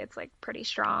allegorically it's like pretty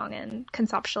strong, and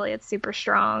conceptually it's super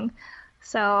strong.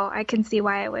 So I can see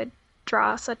why it would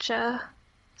draw such a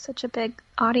big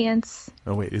audience.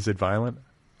 Oh wait, is it violent?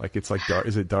 Like it's like dark?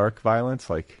 Is it dark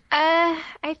violence? Like I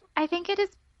think it is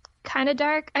kind of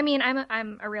dark. I mean,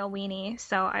 I'm a real weenie,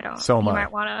 so I don't. So am I.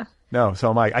 Might want to. No, so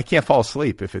am I. I can't fall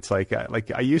asleep if it's like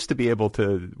I used to be able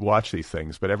to watch these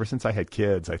things, but ever since I had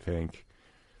kids, I think.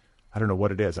 I don't know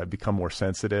what it is. I've become more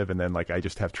sensitive, and then like I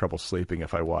just have trouble sleeping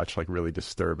if I watch like really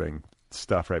disturbing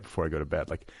stuff right before I go to bed.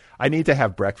 Like I need to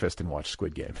have breakfast and watch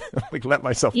Squid Game, like let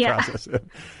myself process it,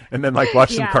 and then like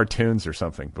watch some cartoons or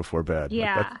something before bed.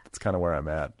 Yeah, like, that's kind of where I'm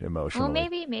at emotionally. Well,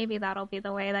 maybe that'll be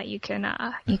the way that you can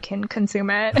consume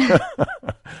it.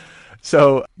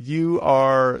 So you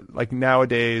are like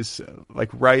nowadays like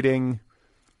writing,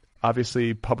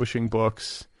 obviously publishing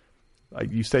books.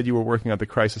 You said you were working on the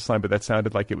Crisis Line, but that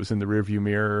sounded like it was in the rearview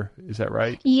mirror. Is that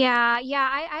right? Yeah.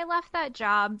 I left that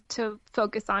job to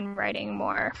focus on writing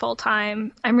more full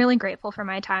time. I'm really grateful for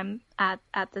my time at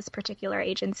this particular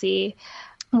agency,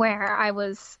 where I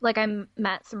was like, I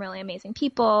met some really amazing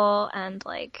people, and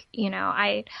like,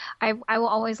 I will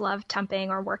always love temping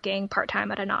or working part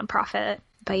time at a nonprofit.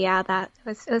 But yeah,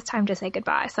 it was time to say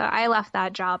goodbye. So I left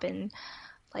that job in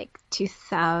like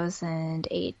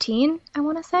 2018, I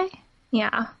want to say.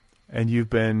 Yeah. And you've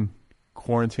been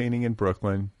quarantining in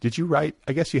Brooklyn. Did you write?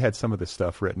 I guess you had some of this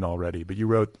stuff written already, but you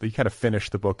kind of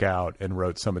finished the book out and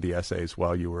wrote some of the essays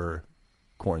while you were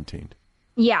quarantined.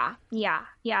 Yeah.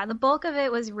 The bulk of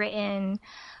it was written.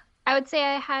 I would say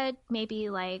I had maybe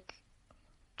like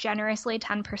generously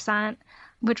 10%,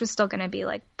 which was still going to be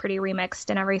like pretty remixed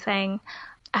and everything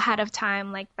ahead of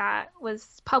time. Like that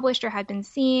was published or had been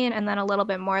seen, and then a little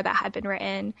bit more that had been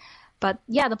written. But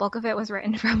yeah, the bulk of it was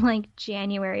written from like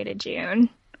January to June.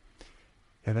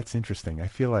 Yeah, that's interesting. I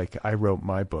feel like I wrote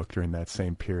my book during that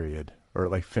same period, or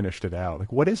like finished it out.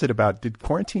 Like, what is it about? Did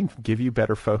quarantine give you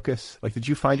better focus? Like, did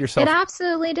you find yourself? It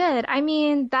absolutely did. I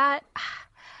mean,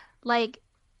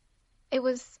 it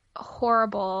was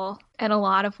horrible in a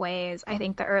lot of ways. I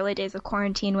think the early days of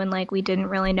quarantine, when like we didn't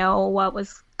really know what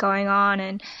was going on,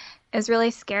 and it was really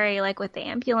scary, like with the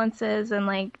ambulances, and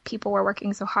like people were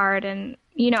working so hard, and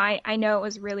I know it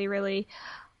was really, really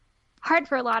hard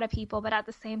for a lot of people, but at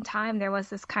the same time, there was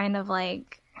this kind of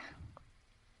like,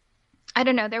 I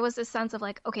don't know, there was this sense of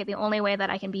like, okay, the only way that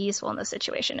I can be useful in this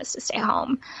situation is to stay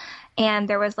home. And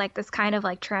there was like this kind of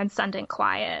like transcendent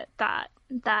quiet that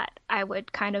I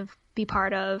would kind of be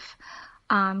part of,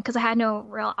 because I had no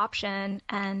real option.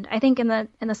 And I think in the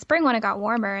spring, when it got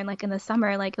warmer, and like in the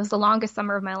summer, like it was the longest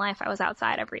summer of my life. I was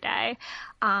outside every day,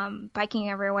 biking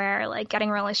everywhere, like getting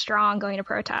really strong, going to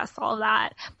protests, all of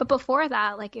that. But before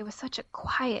that, like it was such a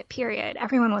quiet period.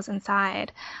 Everyone was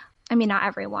inside. I mean, not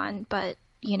everyone, but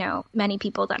many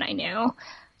people that I knew.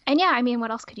 And yeah, I mean,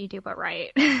 what else could you do but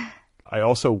write? I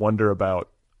also wonder about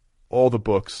all the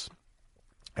books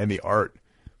and the art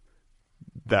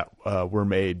that were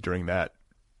made during that,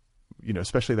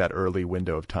 especially that early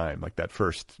window of time, like that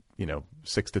first,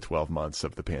 6 to 12 months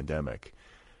of the pandemic.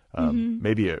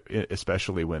 Maybe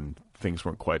especially when things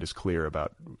weren't quite as clear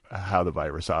about how the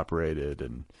virus operated,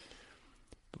 and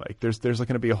like there's going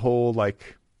to be a whole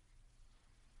wave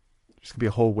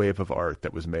of art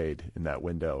that was made in that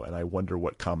window, and I wonder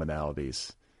what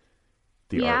commonalities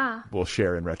the art will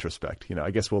share in retrospect. I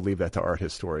guess we'll leave that to art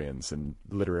historians and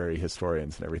literary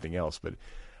historians and everything else, but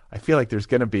I feel like there are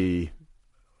going to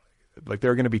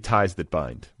be ties that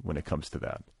bind when it comes to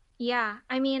that. Yeah.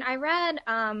 I mean, I read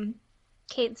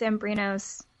Kate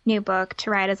Zambrino's new book, To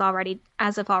Write As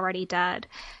If Already Dead,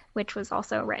 which was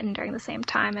also written during the same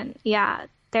time. And yeah,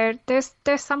 there's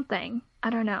something,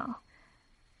 I don't know.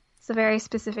 It's a very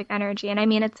specific energy. And I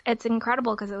mean, it's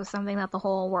incredible because it was something that the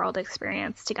whole world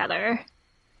experienced together.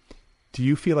 Do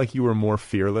you feel like you were more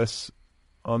fearless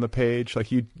on the page?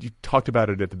 Like you talked about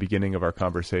it at the beginning of our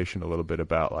conversation a little bit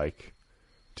about like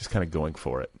just kind of going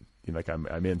for it. You know, like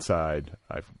I'm inside.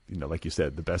 Like you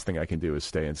said, the best thing I can do is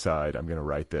stay inside. I'm going to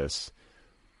write this,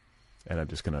 and I'm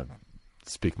just going to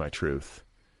speak my truth.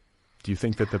 Do you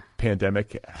think that the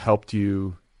pandemic helped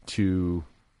you to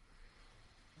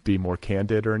be more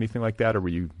candid or anything like that, or were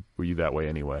you that way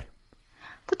anyway?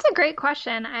 That's a great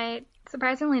question.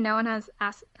 Surprisingly, no one has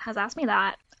asked me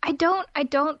that. I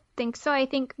don't think so. I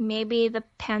think maybe the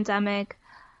pandemic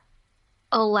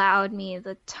allowed me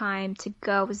the time to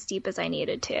go as deep as I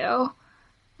needed to.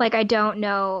 Like, I don't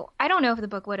know if the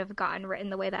book would have gotten written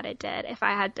the way that it did if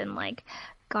I had been like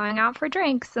going out for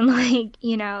drinks and like,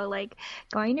 like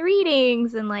going to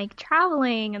readings and like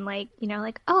traveling and like,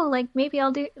 like, oh, like maybe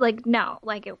I'll do, like, no,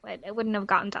 like it wouldn't have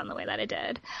gotten done the way that it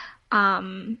did.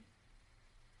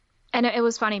 And it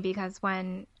was funny because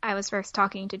when I was first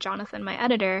talking to Jonathan, my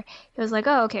editor, he was like,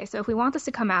 oh, okay, so if we want this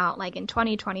to come out like in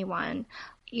 2021,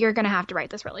 you're going to have to write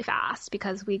this really fast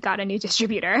because we got a new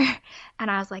distributor. And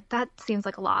I was like, that seems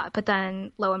like a lot. But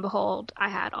then lo and behold, I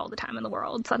had all the time in the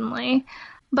world suddenly.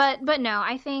 But no,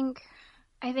 I think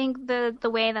the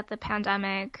way that the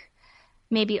pandemic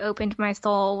maybe opened my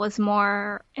soul was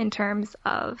more in terms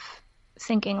of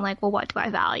thinking like, well, what do I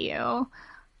value?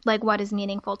 Like, what is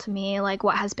meaningful to me? Like,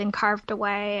 what has been carved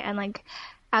away? And like,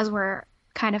 as we're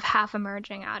kind of half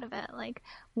emerging out of it, like,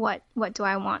 what do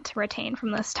I want to retain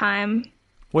from this time?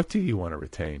 What do you want to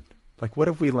retain? Like, what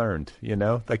have we learned?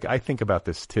 Like I think about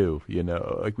this too,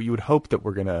 like you would hope that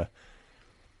we're going to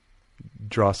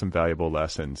draw some valuable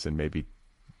lessons and maybe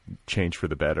change for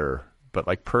the better. But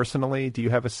like personally, do you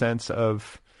have a sense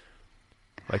of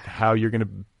like how you're going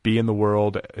to be in the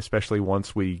world, especially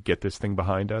once we get this thing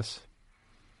behind us?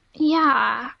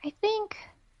 Yeah, I think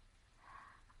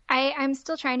I'm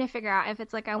still trying to figure out if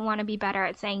it's like I want to be better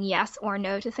at saying yes or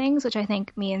no to things, which I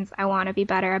think means I want to be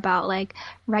better about like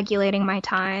regulating my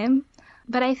time.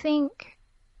 But I think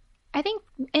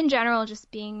in general,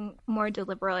 just being more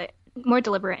deliberate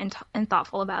and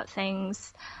thoughtful about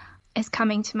things is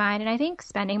coming to mind. And I think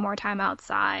spending more time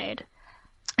outside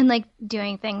and like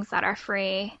doing things that are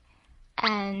free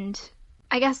and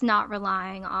I guess not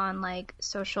relying on like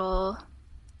social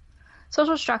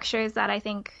structures that I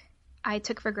think I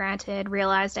took for granted,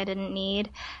 realized I didn't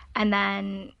need, and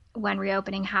then when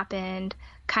reopening happened,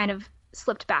 kind of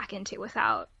slipped back into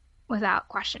without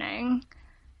questioning.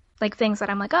 Like things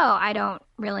that I'm like, oh, I don't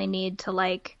really need to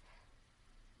like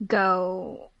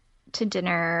go to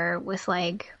dinner with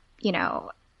like,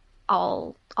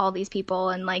 all these people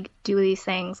and like do these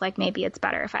things. Like maybe it's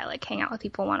better if I like hang out with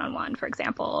people one-on-one, for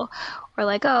example, or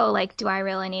like, oh, like, do I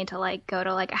really need to like go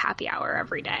to like a happy hour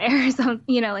every day or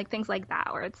something, like things like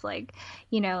that, where it's like,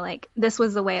 like this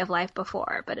was the way of life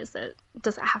before, but does it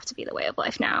have to be the way of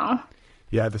life now?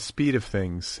 Yeah. The speed of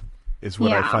things is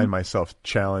what I find myself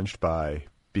challenged by,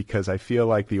 because I feel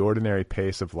like the ordinary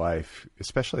pace of life,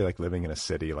 especially like living in a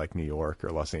city like New York or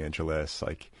Los Angeles,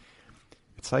 like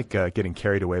it's like getting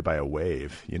carried away by a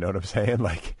wave. You know what I'm saying?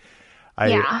 Like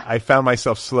I found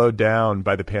myself slowed down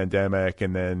by the pandemic,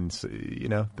 and then,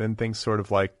 then things sort of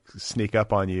like sneak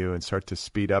up on you and start to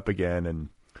speed up again. And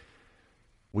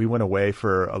we went away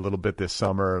for a little bit this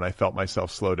summer, and I felt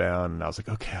myself slow down, and I was like,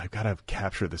 okay, I've got to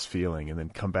capture this feeling and then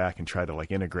come back and try to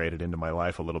like integrate it into my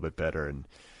life a little bit better and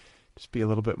just be a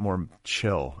little bit more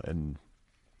chill. And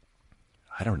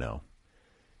I don't know,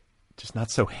 just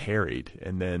not so harried.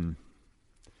 And then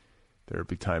there will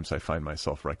be times I find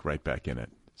myself like right back in it.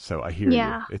 So I hear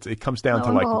you. It comes down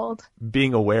to like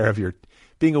being aware of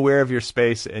your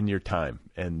space and your time.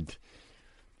 And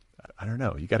I don't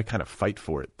know, you got to kind of fight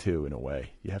for it too, in a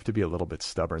way. You have to be a little bit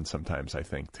stubborn sometimes, I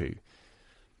think,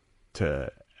 to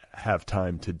have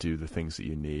time to do the things that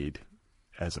you need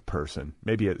as a person,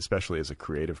 maybe especially as a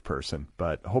creative person.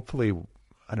 But hopefully,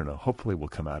 I don't know, hopefully we'll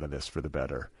come out of this for the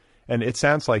better. And it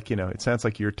sounds like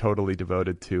you're totally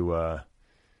devoted to,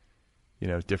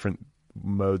 different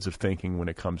modes of thinking when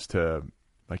it comes to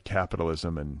like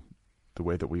capitalism and the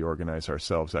way that we organize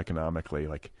ourselves economically.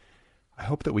 Like, I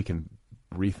hope that we can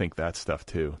rethink that stuff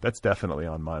too. That's definitely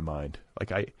on my mind.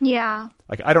 I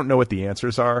don't know what the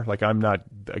answers are. Like, I'm not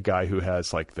a guy who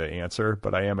has like the answer,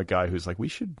 but I am a guy who's like,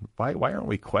 why aren't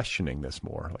we questioning this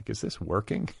more? Like, is this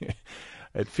working?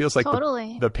 It feels like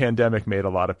the pandemic made a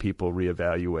lot of people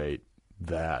reevaluate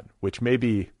that, which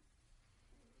maybe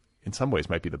in some ways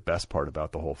might be the best part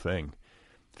about the whole thing.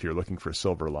 If you're looking for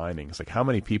silver linings, like how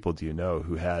many people do you know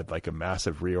who had like a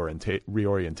massive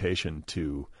reorientation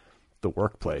to the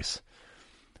workplace?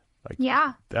 Like,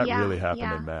 really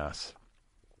happened in mass.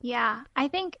 Yeah, I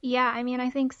think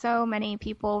so many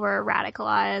people were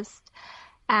radicalized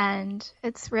And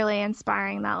it's really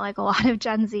inspiring that like a lot of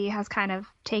Gen Z has kind of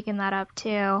taken that up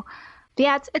too. But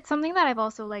yeah, it's something that I've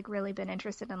also like really been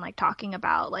interested in like talking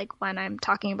about, like when I'm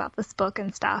talking about this book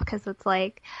and stuff, because it's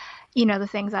like, you know, the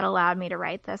things that allowed me to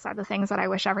write this are the things that I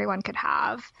wish everyone could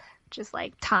have, just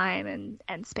like time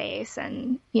and space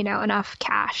and, you know, enough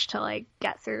cash to like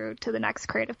get through to the next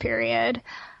creative period.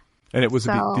 And it was,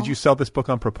 did you sell this book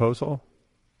on proposal?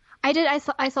 I did.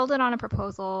 I sold it on a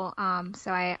proposal.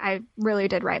 So I really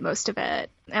did write most of it.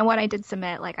 And what I did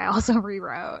submit, like I also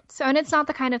rewrote. So, and it's not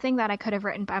the kind of thing that I could have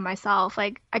written by myself.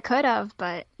 Like I could have,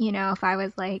 but you know, if I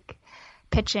was like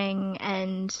pitching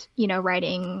and, you know,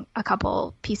 writing a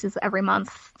couple pieces every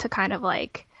month to kind of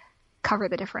like cover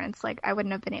the difference, like I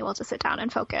wouldn't have been able to sit down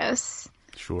and focus.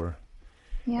 Sure.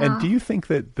 Yeah. And do you think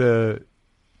that the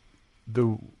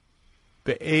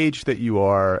age that you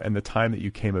are and the time that you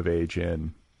came of age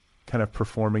in, kind of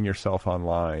performing yourself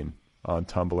online on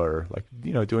Tumblr, like,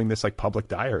 you know, doing this like public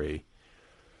diary,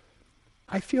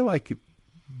 I feel like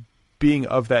being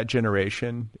of that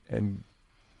generation and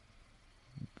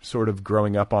sort of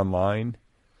growing up online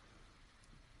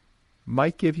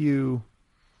might give you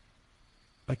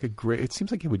like it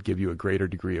seems like it would give you a greater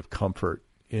degree of comfort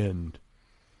in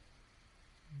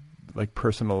like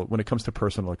when it comes to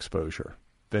personal exposure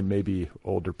than maybe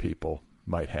older people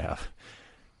might have.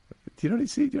 Do you know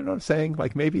what I'm saying?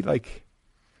 Like maybe like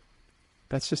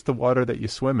that's just the water that you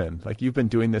swim in. Like you've been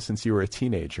doing this since you were a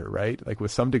teenager, right? Like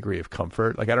with some degree of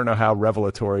comfort. Like I don't know how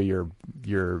revelatory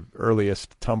your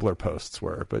earliest Tumblr posts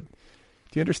were, but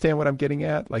do you understand what I'm getting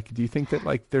at? Like, do you think that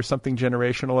like there's something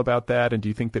generational about that? And do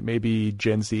you think that maybe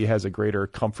Gen Z has a greater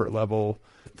comfort level?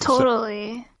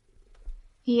 Totally.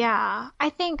 Yeah. I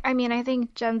think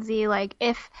Gen Z, like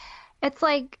if it's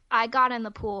like I got in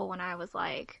the pool when I was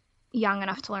like young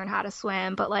enough to learn how to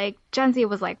swim, but like Gen Z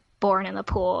was like born in the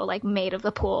pool, like made of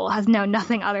the pool, has known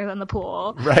nothing other than the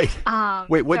pool. Right.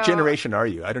 Wait, what generation are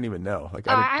you? I don't even know. Like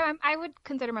I would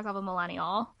consider myself a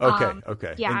millennial.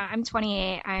 Okay. Yeah, I'm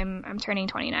 28. I'm turning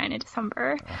 29 in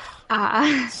December.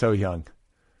 So young.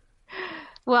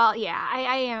 Well, yeah,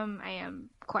 I am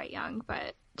quite young,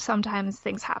 but sometimes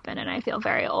things happen and I feel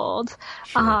very old.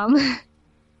 Sure.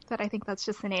 But I think that's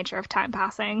just the nature of time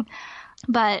passing.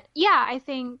 But yeah, I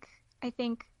think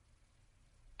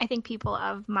people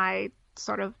of my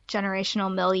sort of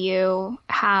generational milieu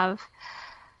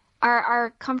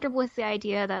are comfortable with the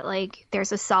idea that like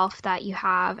there's a self that you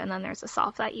have and then there's a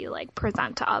self that you like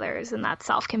present to others, and that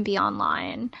self can be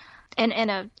online and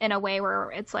in a way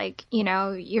where it's like, you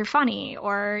know, you're funny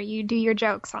or you do your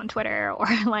jokes on Twitter or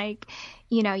like,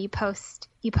 you know, you post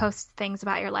things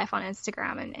about your life on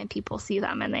Instagram and people see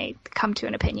them and they come to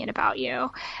an opinion about you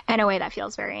in a way that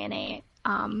feels very innate.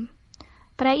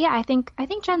 But I think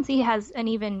Gen Z has an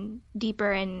even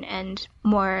deeper and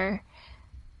more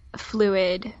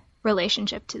fluid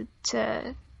relationship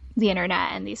to the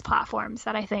internet and these platforms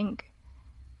that I think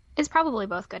is probably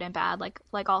both good and bad,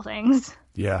 like all things.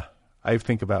 Yeah.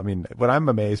 What I'm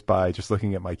amazed by just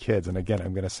looking at my kids, and again,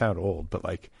 I'm going to sound old, but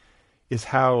like, is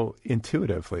how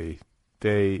intuitively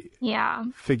they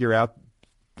figure out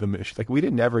the mission. Like we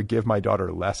didn't ever give my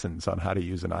daughter lessons on how to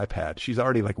use an iPad. She's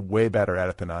already like way better at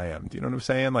it than I am. Do you know what I'm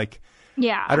saying? Like,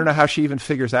 yeah, I don't know how she even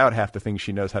figures out half the things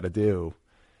she knows how to do,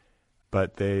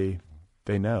 but they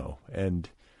know. And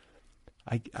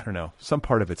I don't know. Some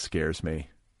part of it scares me.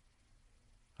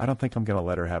 I don't think I'm going to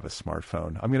let her have a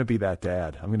smartphone. I'm going to be that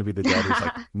dad. I'm going to be the dad who's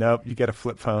like, nope, you get a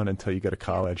flip phone until you go to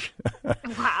college.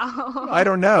 Wow. I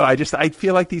don't know. I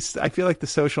feel like the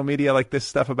social media, like this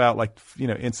stuff about like, you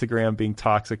know, Instagram being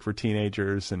toxic for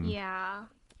teenagers. And yeah,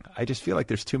 I just feel like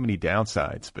there's too many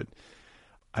downsides, but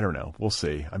I don't know. We'll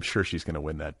see. I'm sure she's going to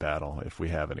win that battle if we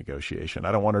have a negotiation.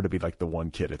 I don't want her to be like the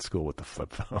one kid at school with the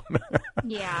flip phone.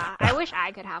 Yeah. I wish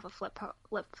I could have a flip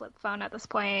phone at this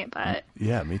point, but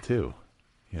yeah, me too.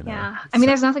 You know, yeah. I mean,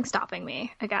 there's nothing stopping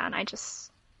me. Again,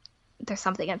 there's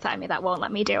something inside me that won't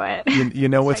let me do it. You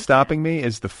know what's stopping me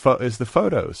is the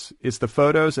photos. It's the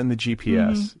photos and the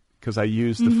GPS. Because I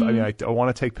use I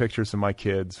want to take pictures of my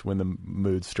kids when the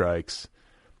mood strikes,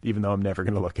 even though I'm never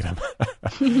going to look at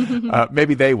them.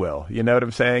 Maybe they will. You know what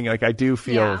I'm saying? Like I do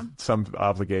feel some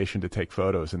obligation to take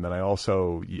photos, and then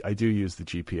I do use the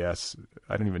GPS.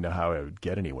 I don't even know how I would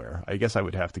get anywhere. I guess I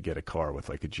would have to get a car with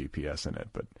like a GPS in it,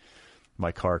 but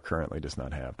my car currently does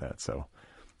not have that. So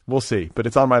we'll see. But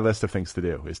it's on my list of things to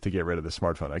do, is to get rid of the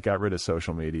smartphone. I got rid of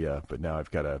social media, but now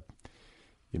I've got to,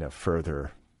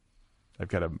 I've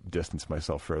got to distance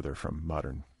myself further from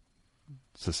modern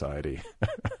society.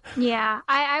 Yeah,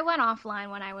 I went offline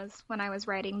when I was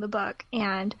writing the book,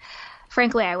 and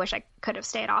frankly, I wish I could have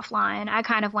stayed offline. I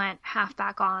kind of went half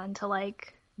back on to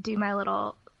like do my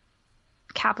little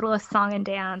capitalist song and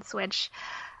dance, which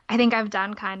I think I've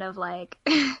done kind of like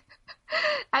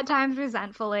at times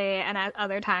resentfully and at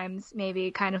other times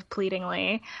maybe kind of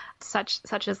pleadingly. Such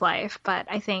is life. But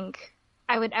I think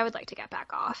I would like to get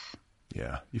back off.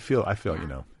 Yeah, I feel,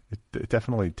 it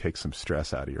definitely takes some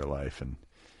stress out of your life, and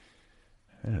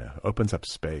I don't know, opens up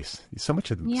space. So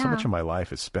much of my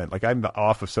life is spent, like, I'm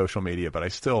off of social media, but I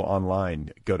still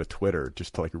online go to Twitter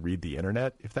just to like read the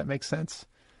internet, if that makes sense.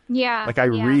 Yeah. Like I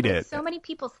read it. So many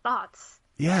people's thoughts.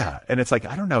 Yeah. And it's like,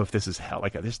 I don't know if this is hell,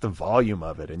 like just the volume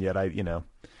of it. And yet I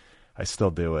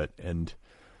still do it. And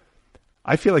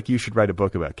I feel like you should write a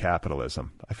book about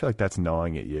capitalism. I feel like that's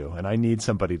gnawing at you, and I need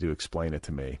somebody to explain it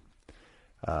to me.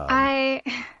 I'm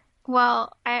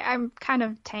kind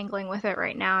of tangling with it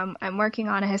right now. I'm working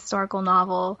on a historical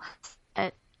novel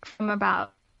from around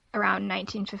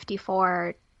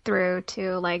 1954 through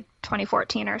to like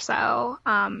 2014 or so,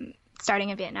 starting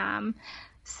in Vietnam.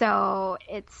 So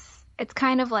it's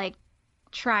kind of like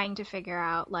trying to figure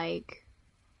out like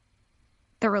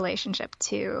the relationship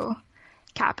to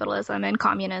capitalism and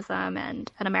communism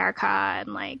and America,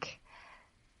 and like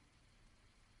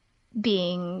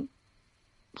being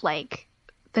like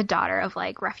the daughter of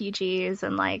like refugees,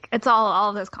 and like it's all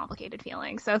of those complicated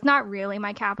feelings. So it's not really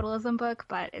my capitalism book,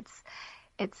 but it's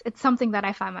something that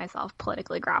I find myself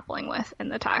politically grappling with in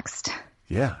the text.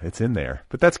 Yeah, it's in there,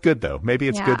 but that's good though. Maybe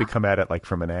it's good to come at it like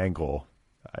from an angle,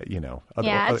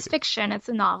 it's fiction. It's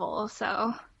a novel.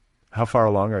 So how far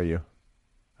along are you?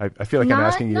 I feel like I'm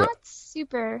asking you. Not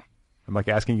super. I'm like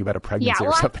asking you about a pregnancy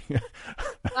or something.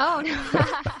 Oh no.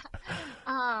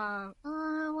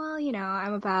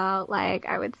 I'm about like,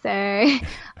 I would say,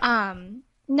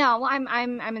 no,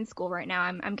 I'm in school right now.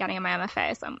 I'm getting my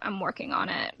MFA, so I'm working on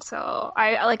it. So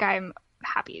I'm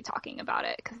happy talking about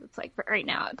it because it's like right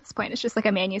now at this point it's just like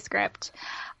a manuscript.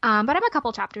 But I'm a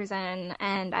couple chapters in,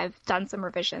 and I've done some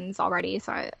revisions already,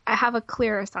 so I have a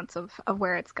clearer sense of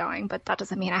where it's going. But that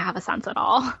doesn't mean I have a sense at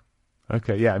all.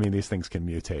 Okay, yeah, I mean these things can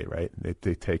mutate, right?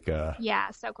 They take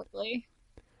so quickly.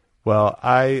 Well,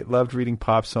 I loved reading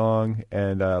Pop Song,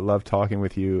 and loved talking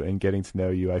with you and getting to know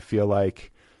you. I feel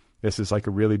like this is like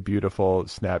a really beautiful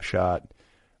snapshot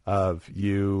of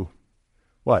you,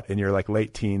 in your like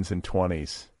late teens and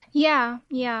 20s. Yeah.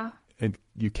 And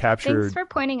you captured... Thanks for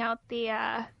pointing out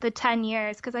the 10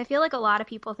 years, because I feel like a lot of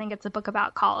people think it's a book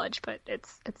about college, but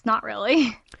it's not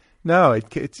really. No,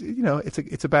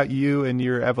 it's about you and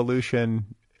your evolution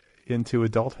into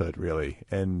adulthood, really.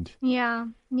 And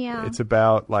it's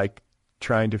about like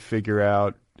trying to figure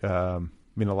out a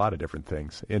lot of different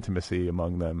things, intimacy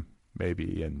among them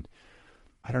maybe, and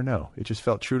I don't know, it just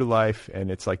felt true to life, and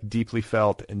it's like deeply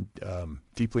felt and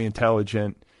deeply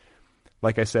intelligent.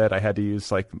 Like I said, I had to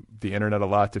use like the internet a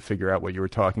lot to figure out what you were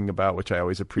talking about, which I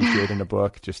always appreciate in a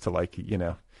book, just to like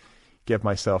give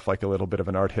myself like a little bit of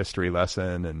an art history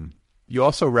lesson. And you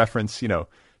also reference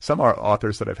some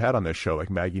authors that I've had on this show, like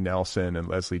Maggie Nelson and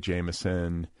Leslie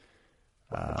Jameson.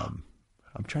 I'm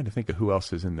trying to think of who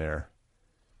else is in there.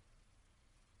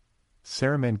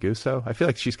 Sarah Manguso. I feel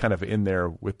like she's kind of in there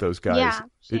with those guys. Yeah,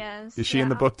 she is. Is she in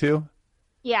the book too?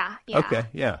 Yeah. Okay,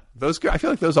 yeah. Those guys, I feel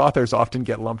like those authors often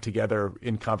get lumped together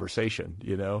in conversation,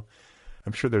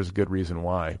 I'm sure there's a good reason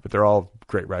why, but they're all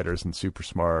great writers and super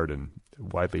smart and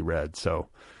widely read. So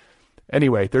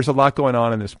anyway, there's a lot going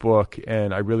on in this book,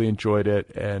 and I really enjoyed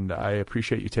it, and I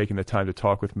appreciate you taking the time to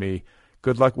talk with me.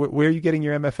 Good luck. Where are you getting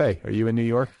your MFA? Are you in New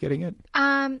York getting it?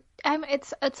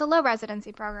 It's a low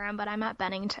residency program, but I'm at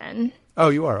Bennington. Oh,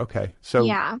 you are? Okay. So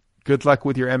yeah. Good luck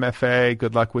with your MFA.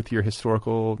 Good luck with your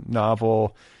historical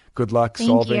novel. Good luck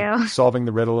solving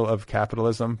the riddle of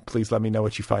capitalism. Please let me know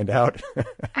what you find out.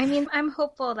 I mean, I'm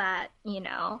hopeful that,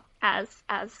 as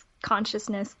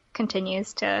consciousness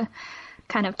continues to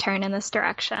kind of turn in this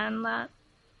direction, that,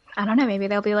 I don't know, maybe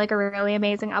there'll be like a really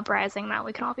amazing uprising that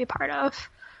we can all be part of.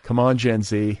 Come on, Gen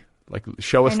Z. Like,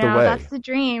 show us the way. That's the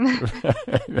dream.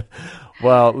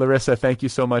 Well, Larissa, thank you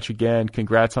so much again.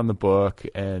 Congrats on the book,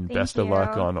 and best of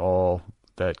luck on all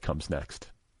that comes next.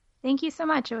 Thank you so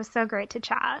much. It was so great to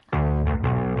chat.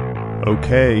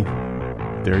 Okay,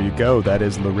 there you go. That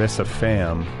is Larissa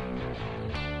Pham.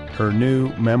 Her new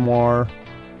memoir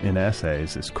in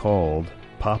essays is called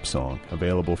Pop Song,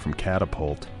 available from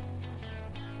Catapult.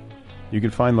 You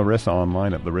can find Larissa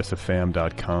online at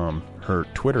larissapham.com. Her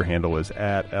Twitter handle is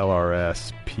 @LRSPHM.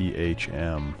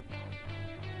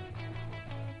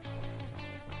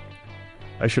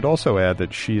 I should also add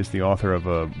that she is the author of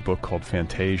a book called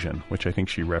Fantasian, which I think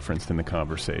she referenced in the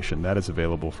conversation. That is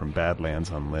available from Badlands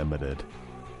Unlimited.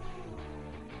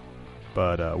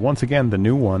 But once again, the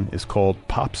new one is called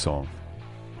Pop Song.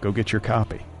 Go get your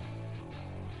copy.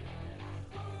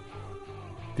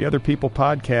 The Other People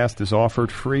podcast is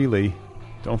offered freely.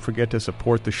 Don't forget to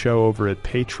support the show over at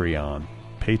Patreon.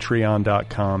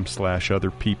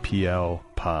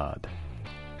 Patreon.com/otherpplpod.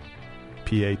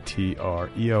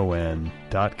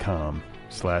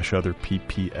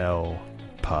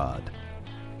 patreon.com/otherpplpod.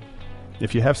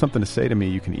 If you have something to say to me,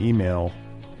 you can email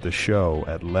the show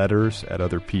at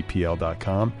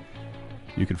letters@otherppl.com.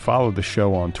 You can follow the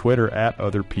show on Twitter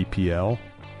 @otherppl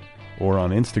or on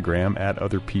Instagram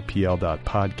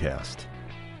 @otherppl.podcast.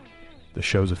 The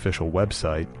show's official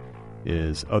website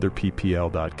is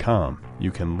otherppl.com.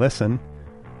 You can listen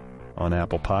on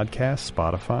Apple Podcasts,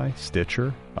 Spotify,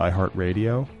 Stitcher,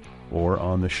 iHeartRadio, or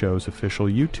on the show's official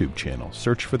YouTube channel.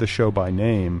 Search for the show by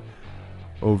name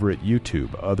over at YouTube,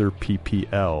 Other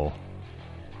PPL,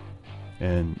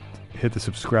 and hit the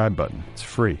subscribe button. It's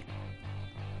free.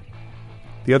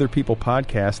 The Other People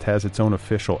podcast has its own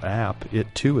official app. It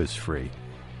too is free.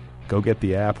 Go get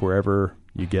the app wherever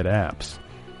you get apps.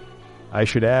 I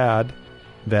should add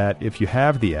that if you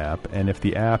have the app, and if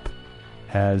the app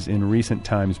has in recent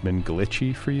times been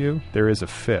glitchy for you, there is a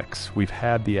fix. We've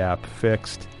had the app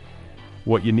fixed.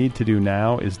 What you need to do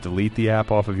now is delete the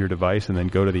app off of your device and then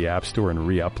go to the App Store and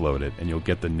re-upload it, and you'll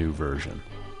get the new version.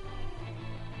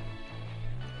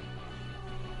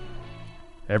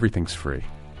 Everything's free.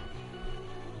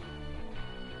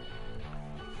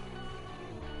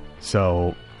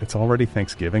 So, it's already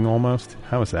Thanksgiving almost?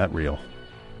 How is that real?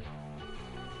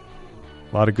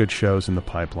 A lot of good shows in the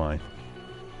pipeline.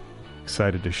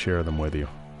 Excited to share them with you.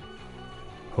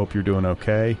 Hope you're doing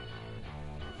okay.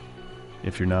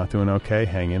 If you're not doing okay,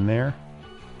 hang in there.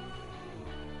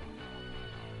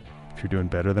 If you're doing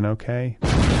better than okay,